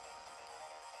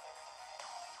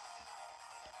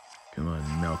 Come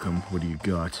on, Malcolm. What do you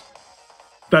got?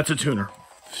 That's a tuner.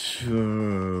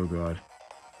 Oh, God.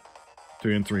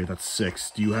 3 and 3. That's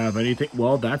 6. Do you have anything?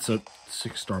 Well, that's a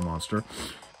 6-star monster.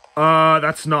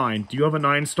 That's 9. Do you have a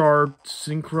 9-star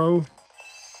synchro?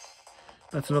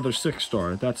 That's another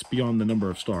 6-star. That's beyond the number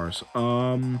of stars.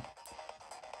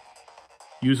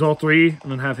 Use all 3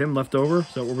 and then have him left over?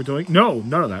 Is that what we're doing? No,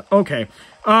 none of that. Okay.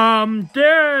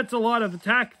 There's a lot of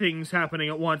attack things happening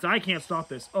at once. I can't stop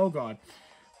this. Oh, God.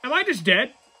 Am I just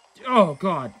dead? Oh,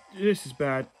 God. This is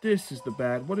bad. This is the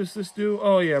bad. What does this do?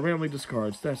 Oh, yeah. Randomly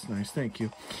discards. That's nice. Thank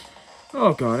you.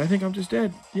 Oh, God. I think I'm just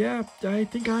dead. Yeah, I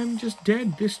think I'm just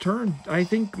dead this turn. I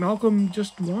think Malcolm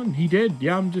just won. He did.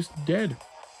 Yeah, I'm just dead.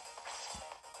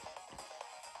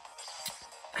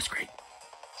 That's great.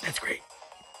 That's great.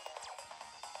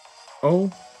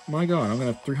 Oh, my God. I'm going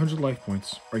to have 300 life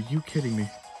points. Are you kidding me?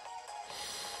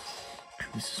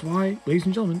 And this is why, ladies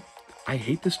and gentlemen, I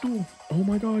hate this duel. Oh,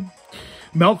 my God.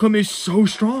 Malcolm is so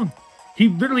strong. He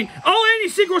literally... Oh, and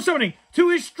he's synchro summoning to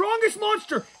his strongest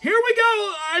monster. Here we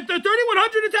go at the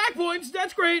 3,100 attack points.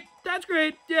 That's great. That's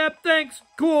great. Yeah, thanks.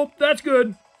 Cool. That's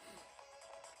good.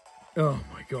 Oh,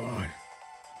 my God.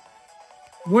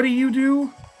 What do you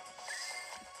do?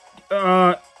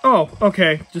 Oh,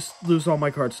 okay. Just lose all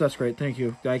my cards. That's great. Thank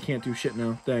you. I can't do shit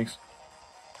now. Thanks.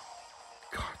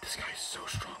 God, this guy is so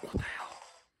strong. What the hell?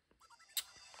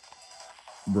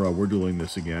 Bro, we're dueling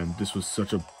this again. This was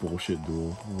such a bullshit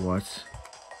duel. What?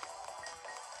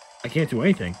 I can't do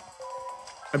anything.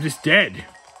 I'm just dead.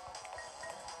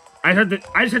 I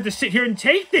just had to sit here and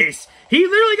take this. He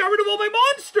literally got rid of all my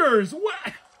monsters.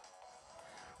 What?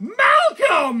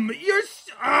 Malcolm! You're...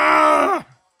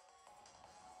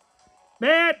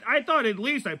 Man, I thought at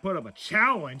least I put up a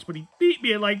challenge, but he beat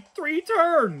me in like 3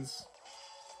 turns.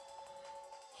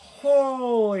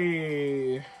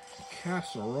 Holy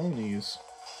casserones.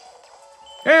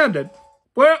 And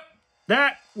well,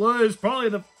 that was probably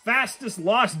the fastest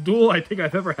lost duel I think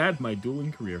I've ever had in my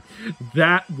dueling career.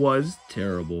 That was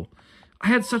terrible. I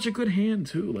had such a good hand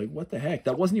too. Like, what the heck?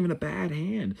 That wasn't even a bad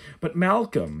hand. But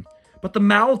Malcolm,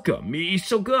 he's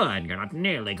so good. You're not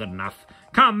nearly good enough.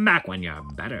 Come back when you're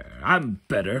better. I'm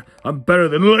better. I'm better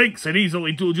than Lynx, and he's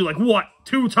only dueled you like, what,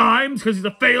 2 times because he's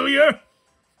a failure?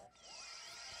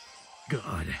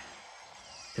 God.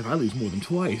 If I lose more than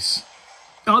twice,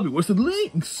 I'll be worse than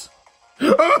Lynx.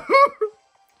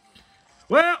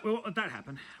 Well, we won't let that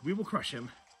happen. We will crush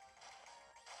him.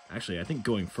 Actually, I think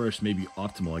going first may be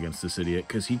optimal against this idiot,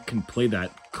 because he can play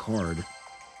that card.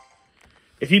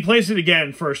 If he plays it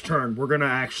again first turn, we're going to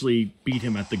actually beat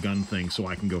him at the gun thing so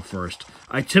I can go first.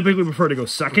 I typically prefer to go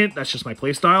second. That's just my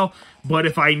playstyle. But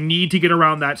if I need to get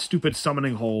around that stupid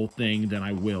summoning hole thing, then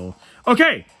I will.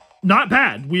 Okay, not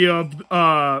bad. We have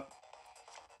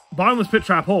Bottomless Pit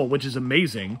Trap Hole, which is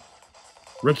amazing.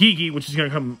 Rakiki, which is going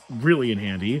to come really in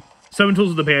handy. 7 Tools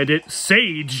of the Bandit,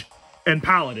 Sage, and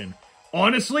Paladin.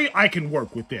 Honestly, I can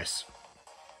work with this.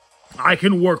 I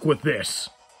can work with this.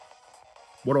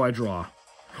 What do I draw?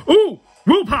 Ooh!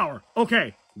 Willpower!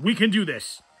 Okay, we can do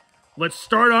this. Let's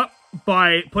start up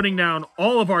by putting down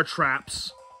all of our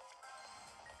traps.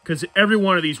 Because every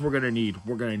one of these we're going to need.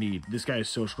 We're going to need. This guy is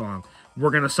so strong.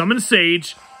 We're going to summon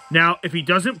Sage. Now, if he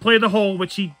doesn't play the hole,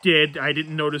 which he did, I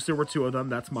didn't notice there were 2 of them.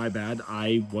 That's my bad.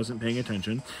 I wasn't paying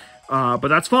attention. But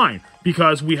that's fine.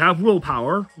 Because we have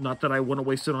willpower. Not that I want to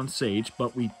waste it on Sage,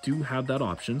 but we do have that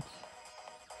option.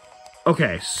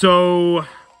 Okay, so...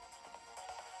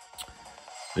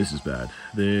 This is bad.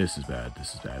 This is bad.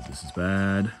 This is bad. This is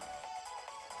bad.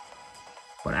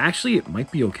 But actually, it might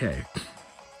be okay.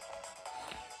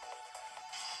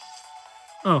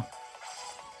 Oh.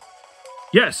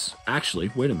 Yes,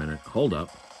 actually, wait a minute. Hold up.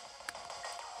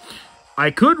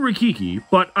 I could Rikiki,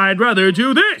 but I'd rather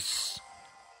do this!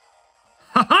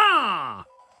 Ha-ha!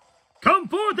 Come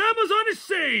forth, Amazon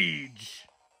Sage!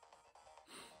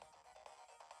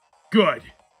 Good.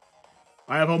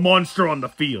 I have a monster on the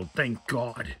field, thank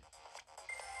God.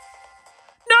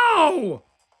 No!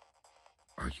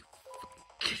 Are you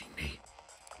kidding me?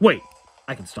 Wait,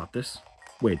 I can stop this.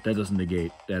 Wait, that doesn't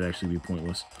negate. That'd actually be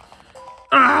pointless.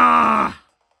 Ah!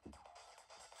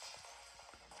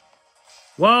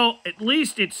 Well, at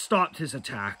least it stopped his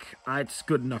attack. It's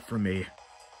good enough for me.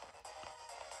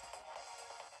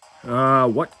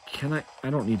 What can I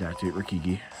don't need to activate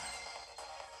Rikigi.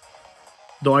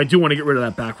 Though I do want to get rid of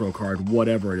that back row card,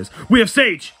 whatever it is. We have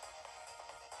Sage!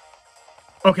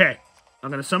 Okay, I'm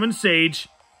going to summon Sage.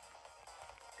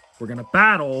 We're going to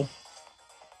battle.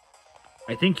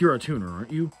 I think you're a tuner,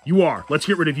 aren't you? You are. Let's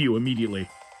get rid of you immediately.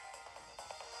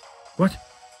 What?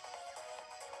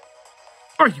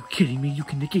 Are you kidding me? You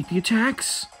can negate the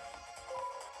attacks?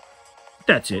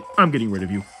 That's it. I'm getting rid of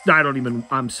you.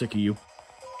 I'm sick of you.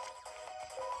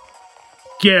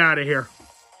 Get out of here.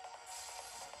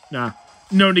 Nah.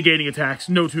 No negating attacks.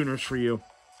 No tuners for you.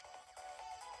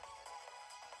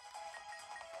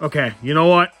 Okay, you know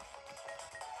what?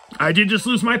 I did just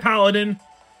lose my Paladin,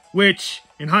 which,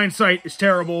 in hindsight, is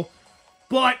terrible.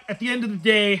 But, at the end of the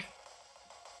day,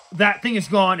 that thing is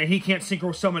gone, and he can't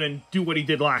Synchro Summon and do what he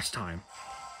did last time.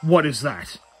 What is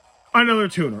that? Another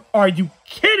tuner. Are you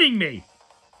kidding me?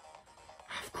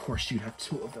 Of course you'd have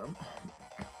two of them.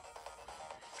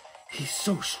 He's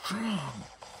so strong.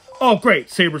 Oh, great.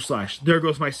 Saber Slash. There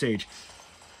goes my Sage.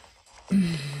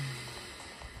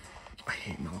 I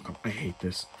hate Malcom. I hate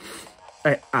this.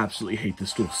 I absolutely hate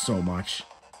this duel so much.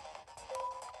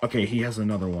 Okay, he has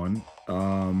another one.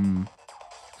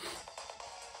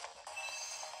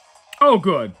 Oh,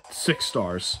 good. 6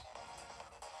 stars.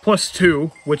 Plus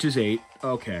 2, which is 8.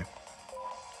 Okay.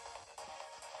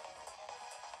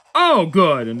 Oh,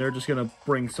 good. And they're just going to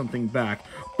bring something back.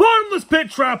 Bottomless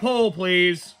Pit Trap Hole,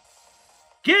 please.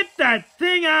 Get that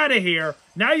thing out of here.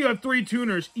 Now you have 3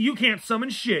 tuners. You can't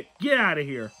summon shit. Get out of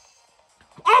here.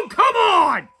 Oh, come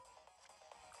on!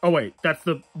 Oh, wait. That's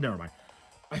the... Never mind.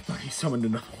 I thought he summoned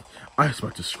another one. I was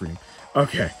about to scream.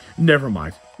 Okay. Never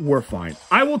mind. We're fine.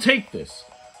 I will take this.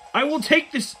 I will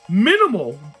take this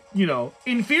minimal,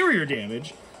 inferior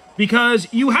damage because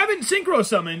you haven't Synchro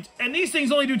Summoned and these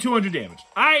things only do 200 damage.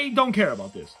 I don't care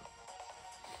about this.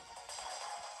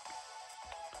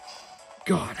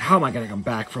 God, how am I going to come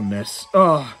back from this?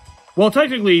 Well,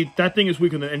 technically, that thing is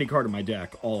weaker than any card in my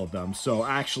deck, all of them. So,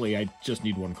 actually, I just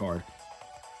need 1 card.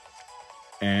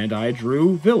 And I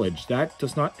drew Village. That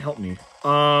does not help me.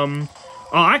 I'll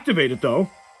activate it, though.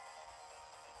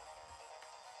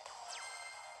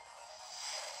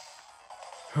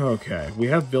 Okay, we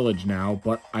have Village now,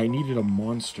 but I needed a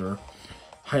monster.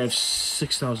 I have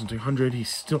 6,300. He's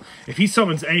still... If he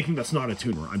summons anything that's not a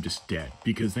tuner, I'm just dead.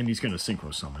 Because then he's going to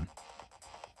Synchro Summon.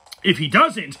 If he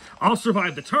doesn't, I'll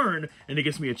survive the turn, and it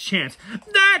gives me a chance.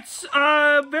 That's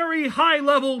a very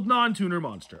high-level non-tuner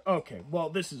monster. Okay, well,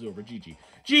 this is over. GG.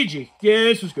 GG. Yeah,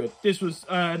 this was good. This was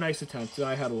a nice attempt.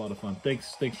 I had a lot of fun.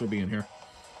 Thanks for being here.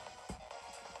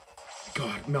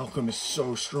 God, Malcom is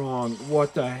so strong.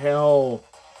 What the hell?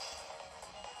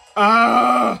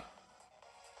 Ah!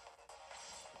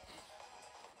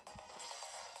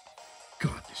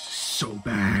 God, this is so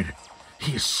bad.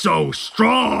 He is so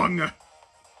strong!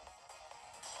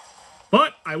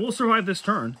 But I will survive this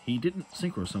turn. He didn't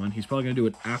Synchro Summon. He's probably going to do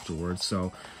it afterwards,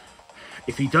 so...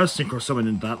 If he does Synchro Summon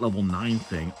in that level 9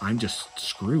 thing, I'm just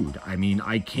screwed. I mean,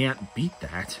 I can't beat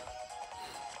that.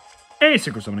 Hey,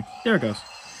 Synchro Summoning. There it goes.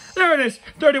 There it is.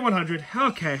 3,100.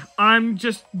 Okay. I'm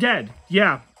just dead.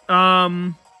 Yeah.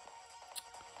 Nothing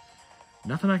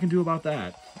I can do about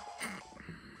that.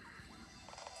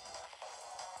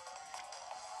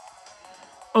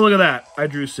 Oh, look at that. I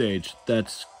drew Sage.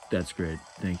 That's great.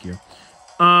 Thank you.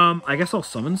 I guess I'll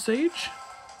summon Sage?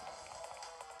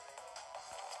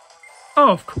 Oh,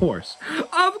 of course.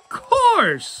 Of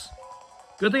course!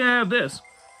 Good thing I have this.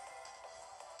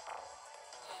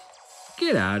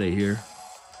 Get out of here.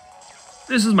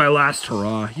 This is my last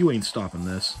hurrah. You ain't stopping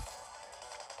this.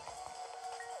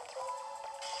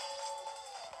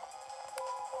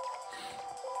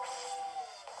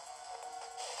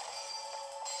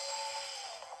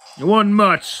 It wasn't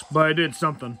much, but I did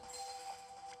something.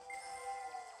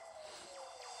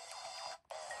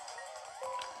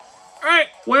 Alright,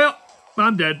 well,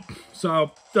 I'm dead,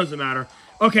 so doesn't matter.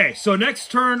 Okay, so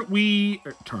next turn,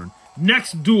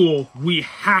 next duel, we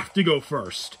have to go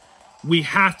first. We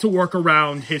have to work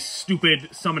around his stupid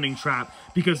summoning trap,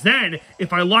 because then,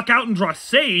 if I luck out and draw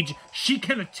Sage, she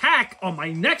can attack on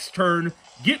my next turn,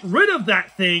 get rid of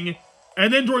that thing,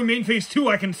 and then during main phase 2,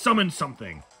 I can summon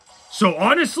something. So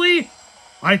honestly,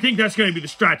 I think that's going to be the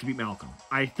strat to beat Malcom.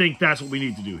 I think that's what we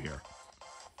need to do here.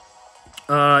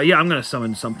 Yeah, I'm going to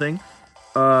summon something.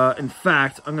 In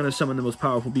fact, I'm going to summon the most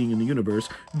powerful being in the universe.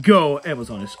 Go,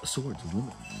 Amazoness, Swords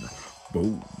Woman.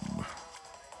 Boom.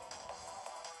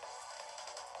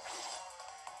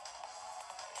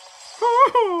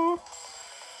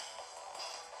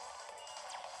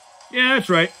 Yeah, that's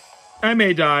right. I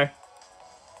may die.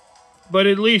 But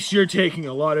at least you're taking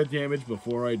a lot of damage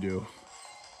before I do.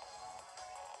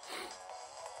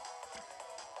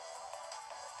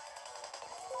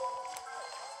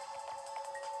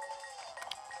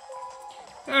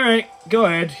 Alright, go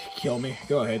ahead. Kill me.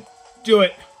 Go ahead. Do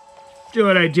it. Do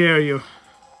it, I dare you.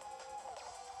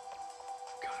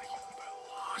 God, I can't believe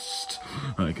I lost.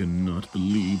 I cannot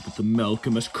believe that the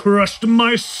Malcom has crushed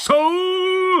my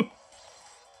soul!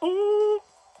 Oh!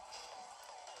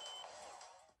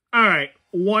 Alright,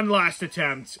 one last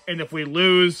attempt, and if we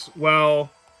lose,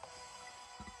 well,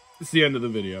 it's the end of the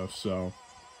video, so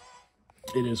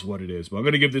it is what it is. But I'm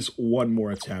going to give this one more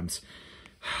attempt.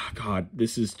 God,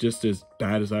 this is just as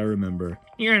bad as I remember.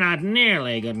 You're not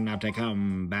nearly good enough to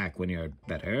come back when you're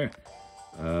better.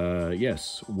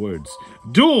 Yes, words.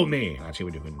 Duel me! Let's see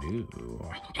what you can do.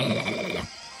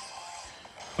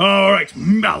 Alright,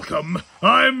 Malcom,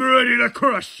 I'm ready to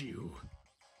crush you.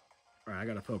 Alright, I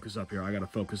gotta focus up here. I gotta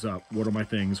focus up. What are my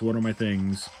things? What are my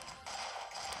things?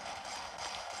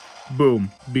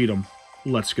 Boom. Beat him.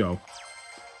 Let's go.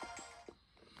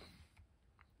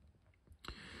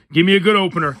 Give me a good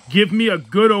opener. Give me a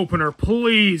good opener,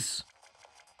 please.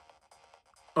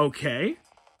 Okay.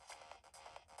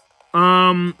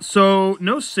 So,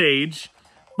 no Sage,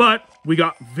 but we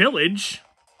got Village.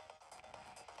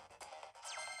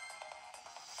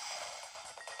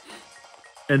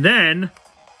 And then,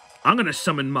 I'm gonna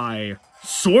summon my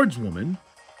Swordswoman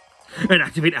and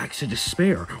activate Axe of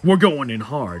Despair. We're going in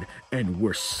hard, and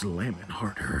we're slamming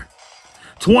harder.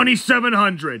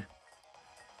 2,700.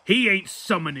 He ain't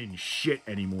summoning shit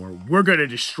anymore. We're gonna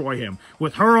destroy him.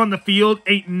 With her on the field,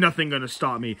 ain't nothing gonna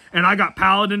stop me. And I got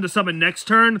Paladin to summon next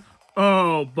turn.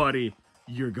 Oh, buddy,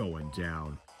 you're going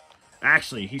down.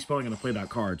 Actually, he's probably gonna play that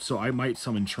card, so I might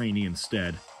summon Trainee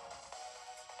instead.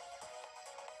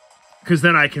 Because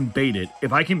then I can bait it.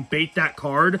 If I can bait that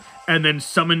card and then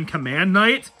summon Command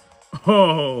Knight,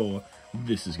 oh,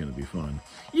 this is gonna be fun.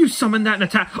 You summon that and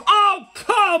attack. Oh,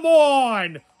 come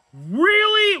on!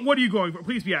 Really? What are you going for?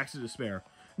 Please be Axe of Despair.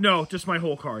 No, just my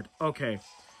whole card. Okay.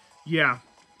 Yeah.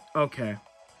 Okay.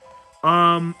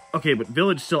 Okay, but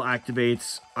Village still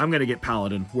activates. I'm gonna get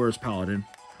Paladin. Where's Paladin?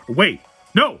 Wait.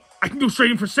 No! I can go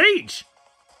straight in for Sage!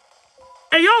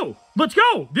 Hey, yo! Let's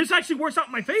go! This actually works out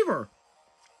in my favor.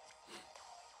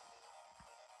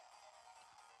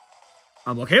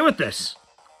 I'm okay with this.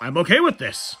 I'm okay with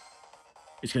this.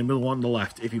 It's gonna be the one on the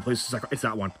left. If he places that card. It's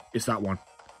that one. It's that one.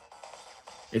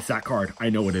 It's that card. I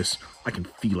know it is. I can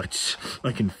feel it.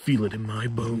 I can feel it in my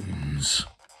bones.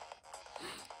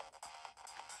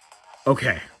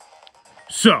 Okay.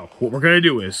 So, what we're going to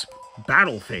do is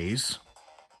battle phase.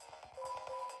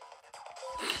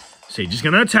 Sage is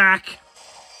going to attack.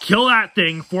 Kill that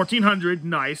thing. 1,400.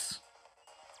 Nice.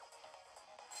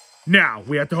 Now,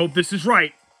 we have to hope this is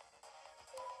right.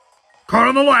 Card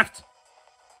on the left.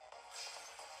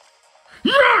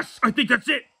 Yes! I think that's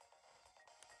it.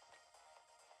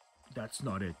 That's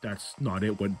not it. That's not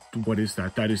it. What is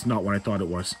that? That is not what I thought it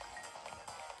was.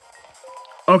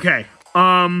 Okay.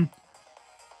 We're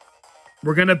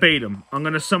gonna bait him. I'm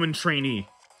gonna summon Trainee.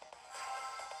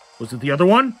 Was it the other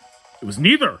one? It was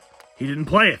neither. He didn't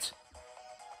play it.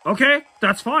 Okay,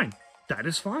 that's fine. That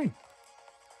is fine.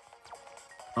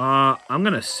 I'm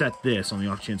gonna set this on the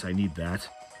off chance I need that.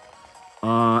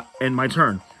 End my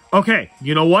turn. Okay,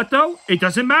 you know what, though? It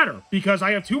doesn't matter, because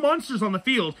I have 2 monsters on the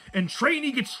field, and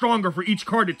Trainee gets stronger for each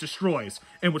card it destroys.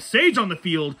 And with Sage on the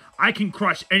field, I can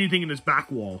crush anything in his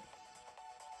back wall.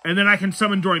 And then I can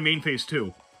summon during main phase,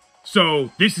 too.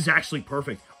 So, this is actually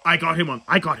perfect. I got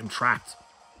him trapped.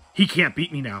 He can't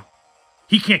beat me now.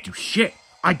 He can't do shit.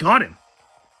 I got him.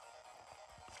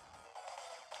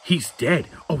 He's dead.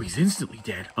 Oh, he's instantly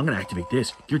dead. I'm gonna activate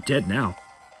this. You're dead now.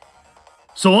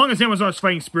 So long as Amazon's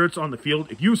fighting spirits on the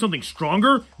field, if you use something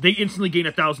stronger, they instantly gain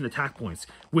 1,000 attack points.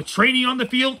 With Trainee on the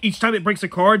field, each time it breaks a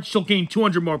card, she'll gain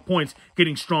 200 more points,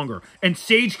 getting stronger. And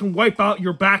Sage can wipe out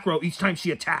your back row each time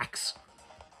she attacks.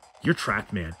 You're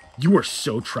trapped, man. You are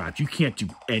so trapped. You can't do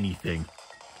anything.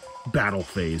 Battle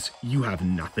phase. You have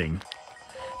nothing.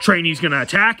 Trainee's gonna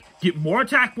attack, get more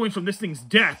attack points from this thing's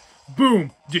death.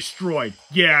 Boom. Destroyed.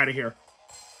 Get out of here.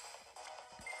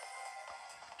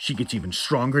 She gets even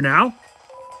stronger now.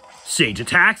 Sage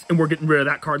attacks, and we're getting rid of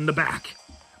that card in the back.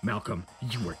 Malcom,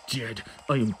 you are dead.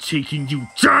 I am taking you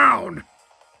down!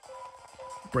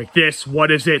 Break this.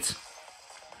 What is it?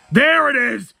 There it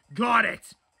is! Got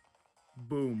it!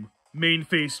 Boom. Main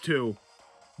phase 2.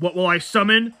 What will I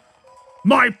summon?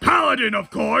 My Paladin, of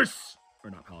course! Or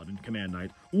not Paladin, Command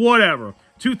Knight. Whatever.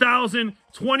 2,000,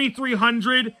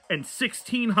 2,300, and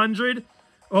 1,600.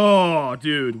 Oh,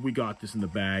 dude, we got this in the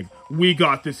bag. We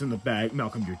got this in the bag.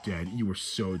 Malcom, you're dead. You are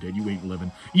so dead. You ain't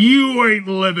living. You ain't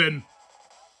living!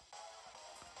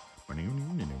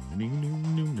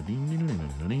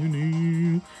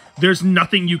 There's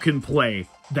nothing you can play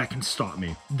that can stop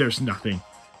me. There's nothing.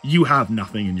 You have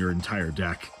nothing in your entire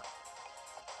deck.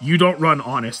 You don't run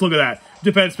honest. Look at that.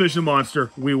 Defense Vision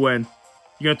Monster. We win.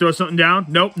 You gonna throw something down?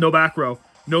 Nope. No back row.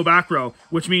 No back row.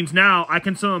 Which means now I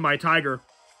can summon my Tiger.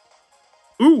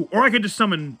 Ooh, or I could just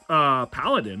summon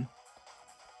Paladin.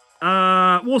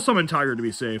 We'll summon Tiger to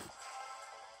be safe.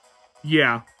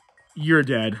 Yeah. You're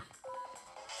dead.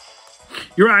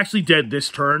 You're actually dead this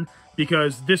turn,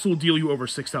 because this will deal you over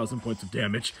 6,000 points of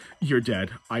damage. You're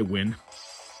dead. I win.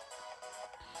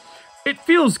 It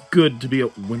feels good to be a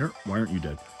winner. Why aren't you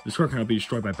dead? This card cannot be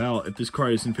destroyed by battle. If this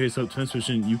card is in face-up defense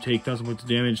position, you take 1,000 points of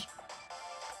damage.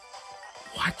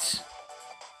 What?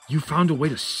 You found a way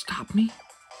to stop me?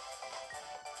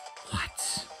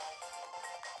 What?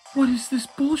 What is this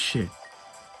bullshit?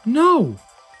 No!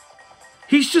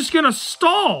 He's just gonna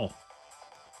stall!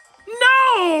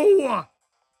 No!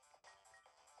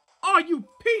 Oh, you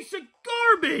piece of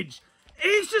garbage!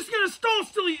 He's just gonna stall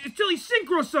until he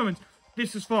synchro summons.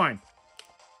 This is fine.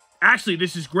 Actually,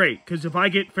 this is great, because if I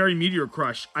get Fairy Meteor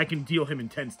Crush, I can deal him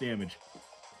intense damage.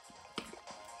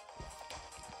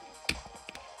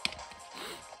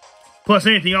 Plus,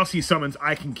 anything else he summons,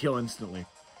 I can kill instantly.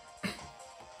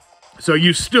 So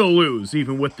you still lose,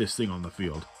 even with this thing on the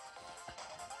field.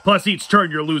 Plus, each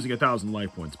turn, you're losing 1,000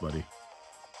 life points, buddy.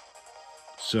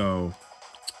 So...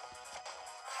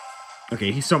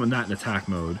 Okay, he summoned that in attack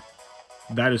mode.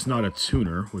 That is not a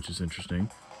tuner, which is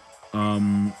interesting.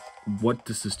 What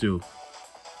does this do?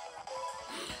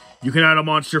 You can add a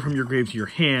monster from your grave to your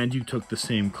hand. You took the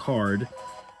same card.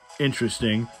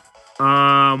 Interesting.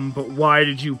 But why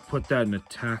did you put that in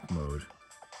attack mode?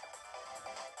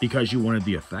 Because you wanted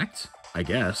the effect? I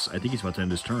guess. I think he's about to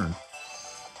end his turn.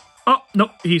 Oh,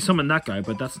 no, he summoned that guy,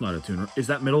 but that's not a tuner. Is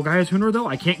that middle guy a tuner, though?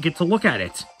 I can't get to look at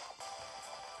it.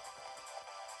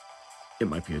 It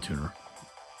might be a tuner.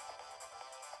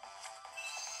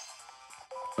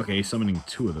 Okay, he's summoning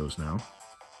 2 of those now.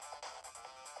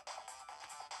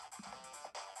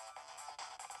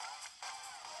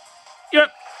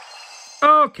 Yep.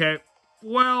 Okay.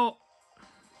 Well...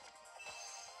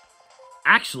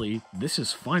 Actually, this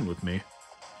is fine with me.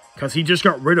 Because he just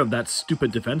got rid of that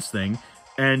stupid defense thing.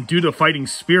 And due to Fighting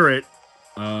Spirit,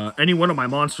 any one of my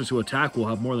monsters who attack will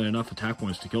have more than enough attack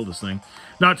points to kill this thing.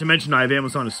 Not to mention I have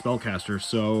Amazon as Spellcaster,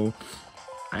 so...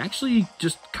 I actually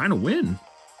just kind of win.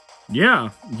 Yeah,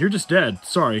 you're just dead.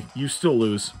 Sorry, you still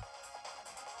lose.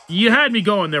 You had me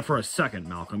going there for a second,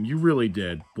 Malcom. You really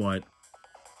did, but...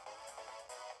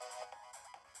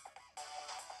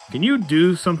 Can you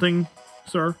do something,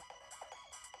 sir?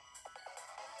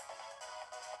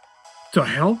 The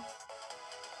hell?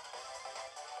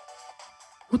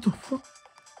 What the fuck?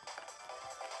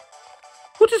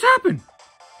 What just happened?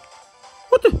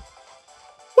 What the hell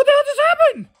just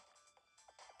happened?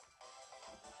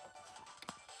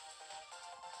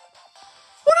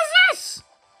 What is this?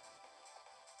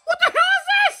 What the hell is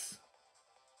this?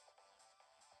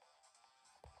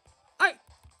 I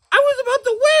was about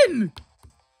to win.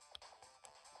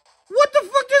 What the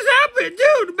fuck just happened?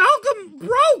 Dude, Malcom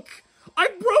broke. I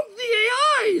broke the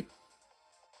AI.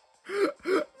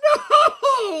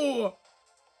 No.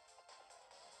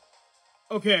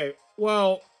 Okay,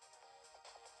 well,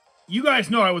 you guys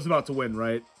know I was about to win,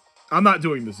 right? I'm not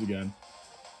doing this again.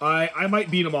 I might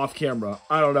beat him off camera.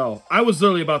 I don't know. I was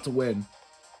literally about to win.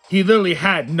 He literally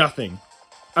had nothing.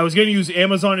 I was going to use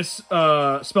Amazon as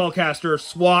Spellcaster,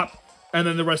 swap, and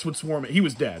then the rest would swarm it. He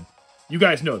was dead. You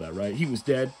guys know that, right? He was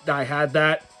dead. I had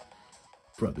that.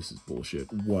 Bro, this is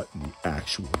bullshit. What the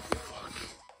actual fuck?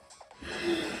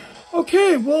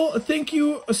 Okay, well, thank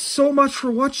you so much for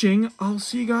watching. I'll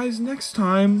see you guys next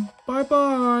time.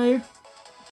 Bye-bye.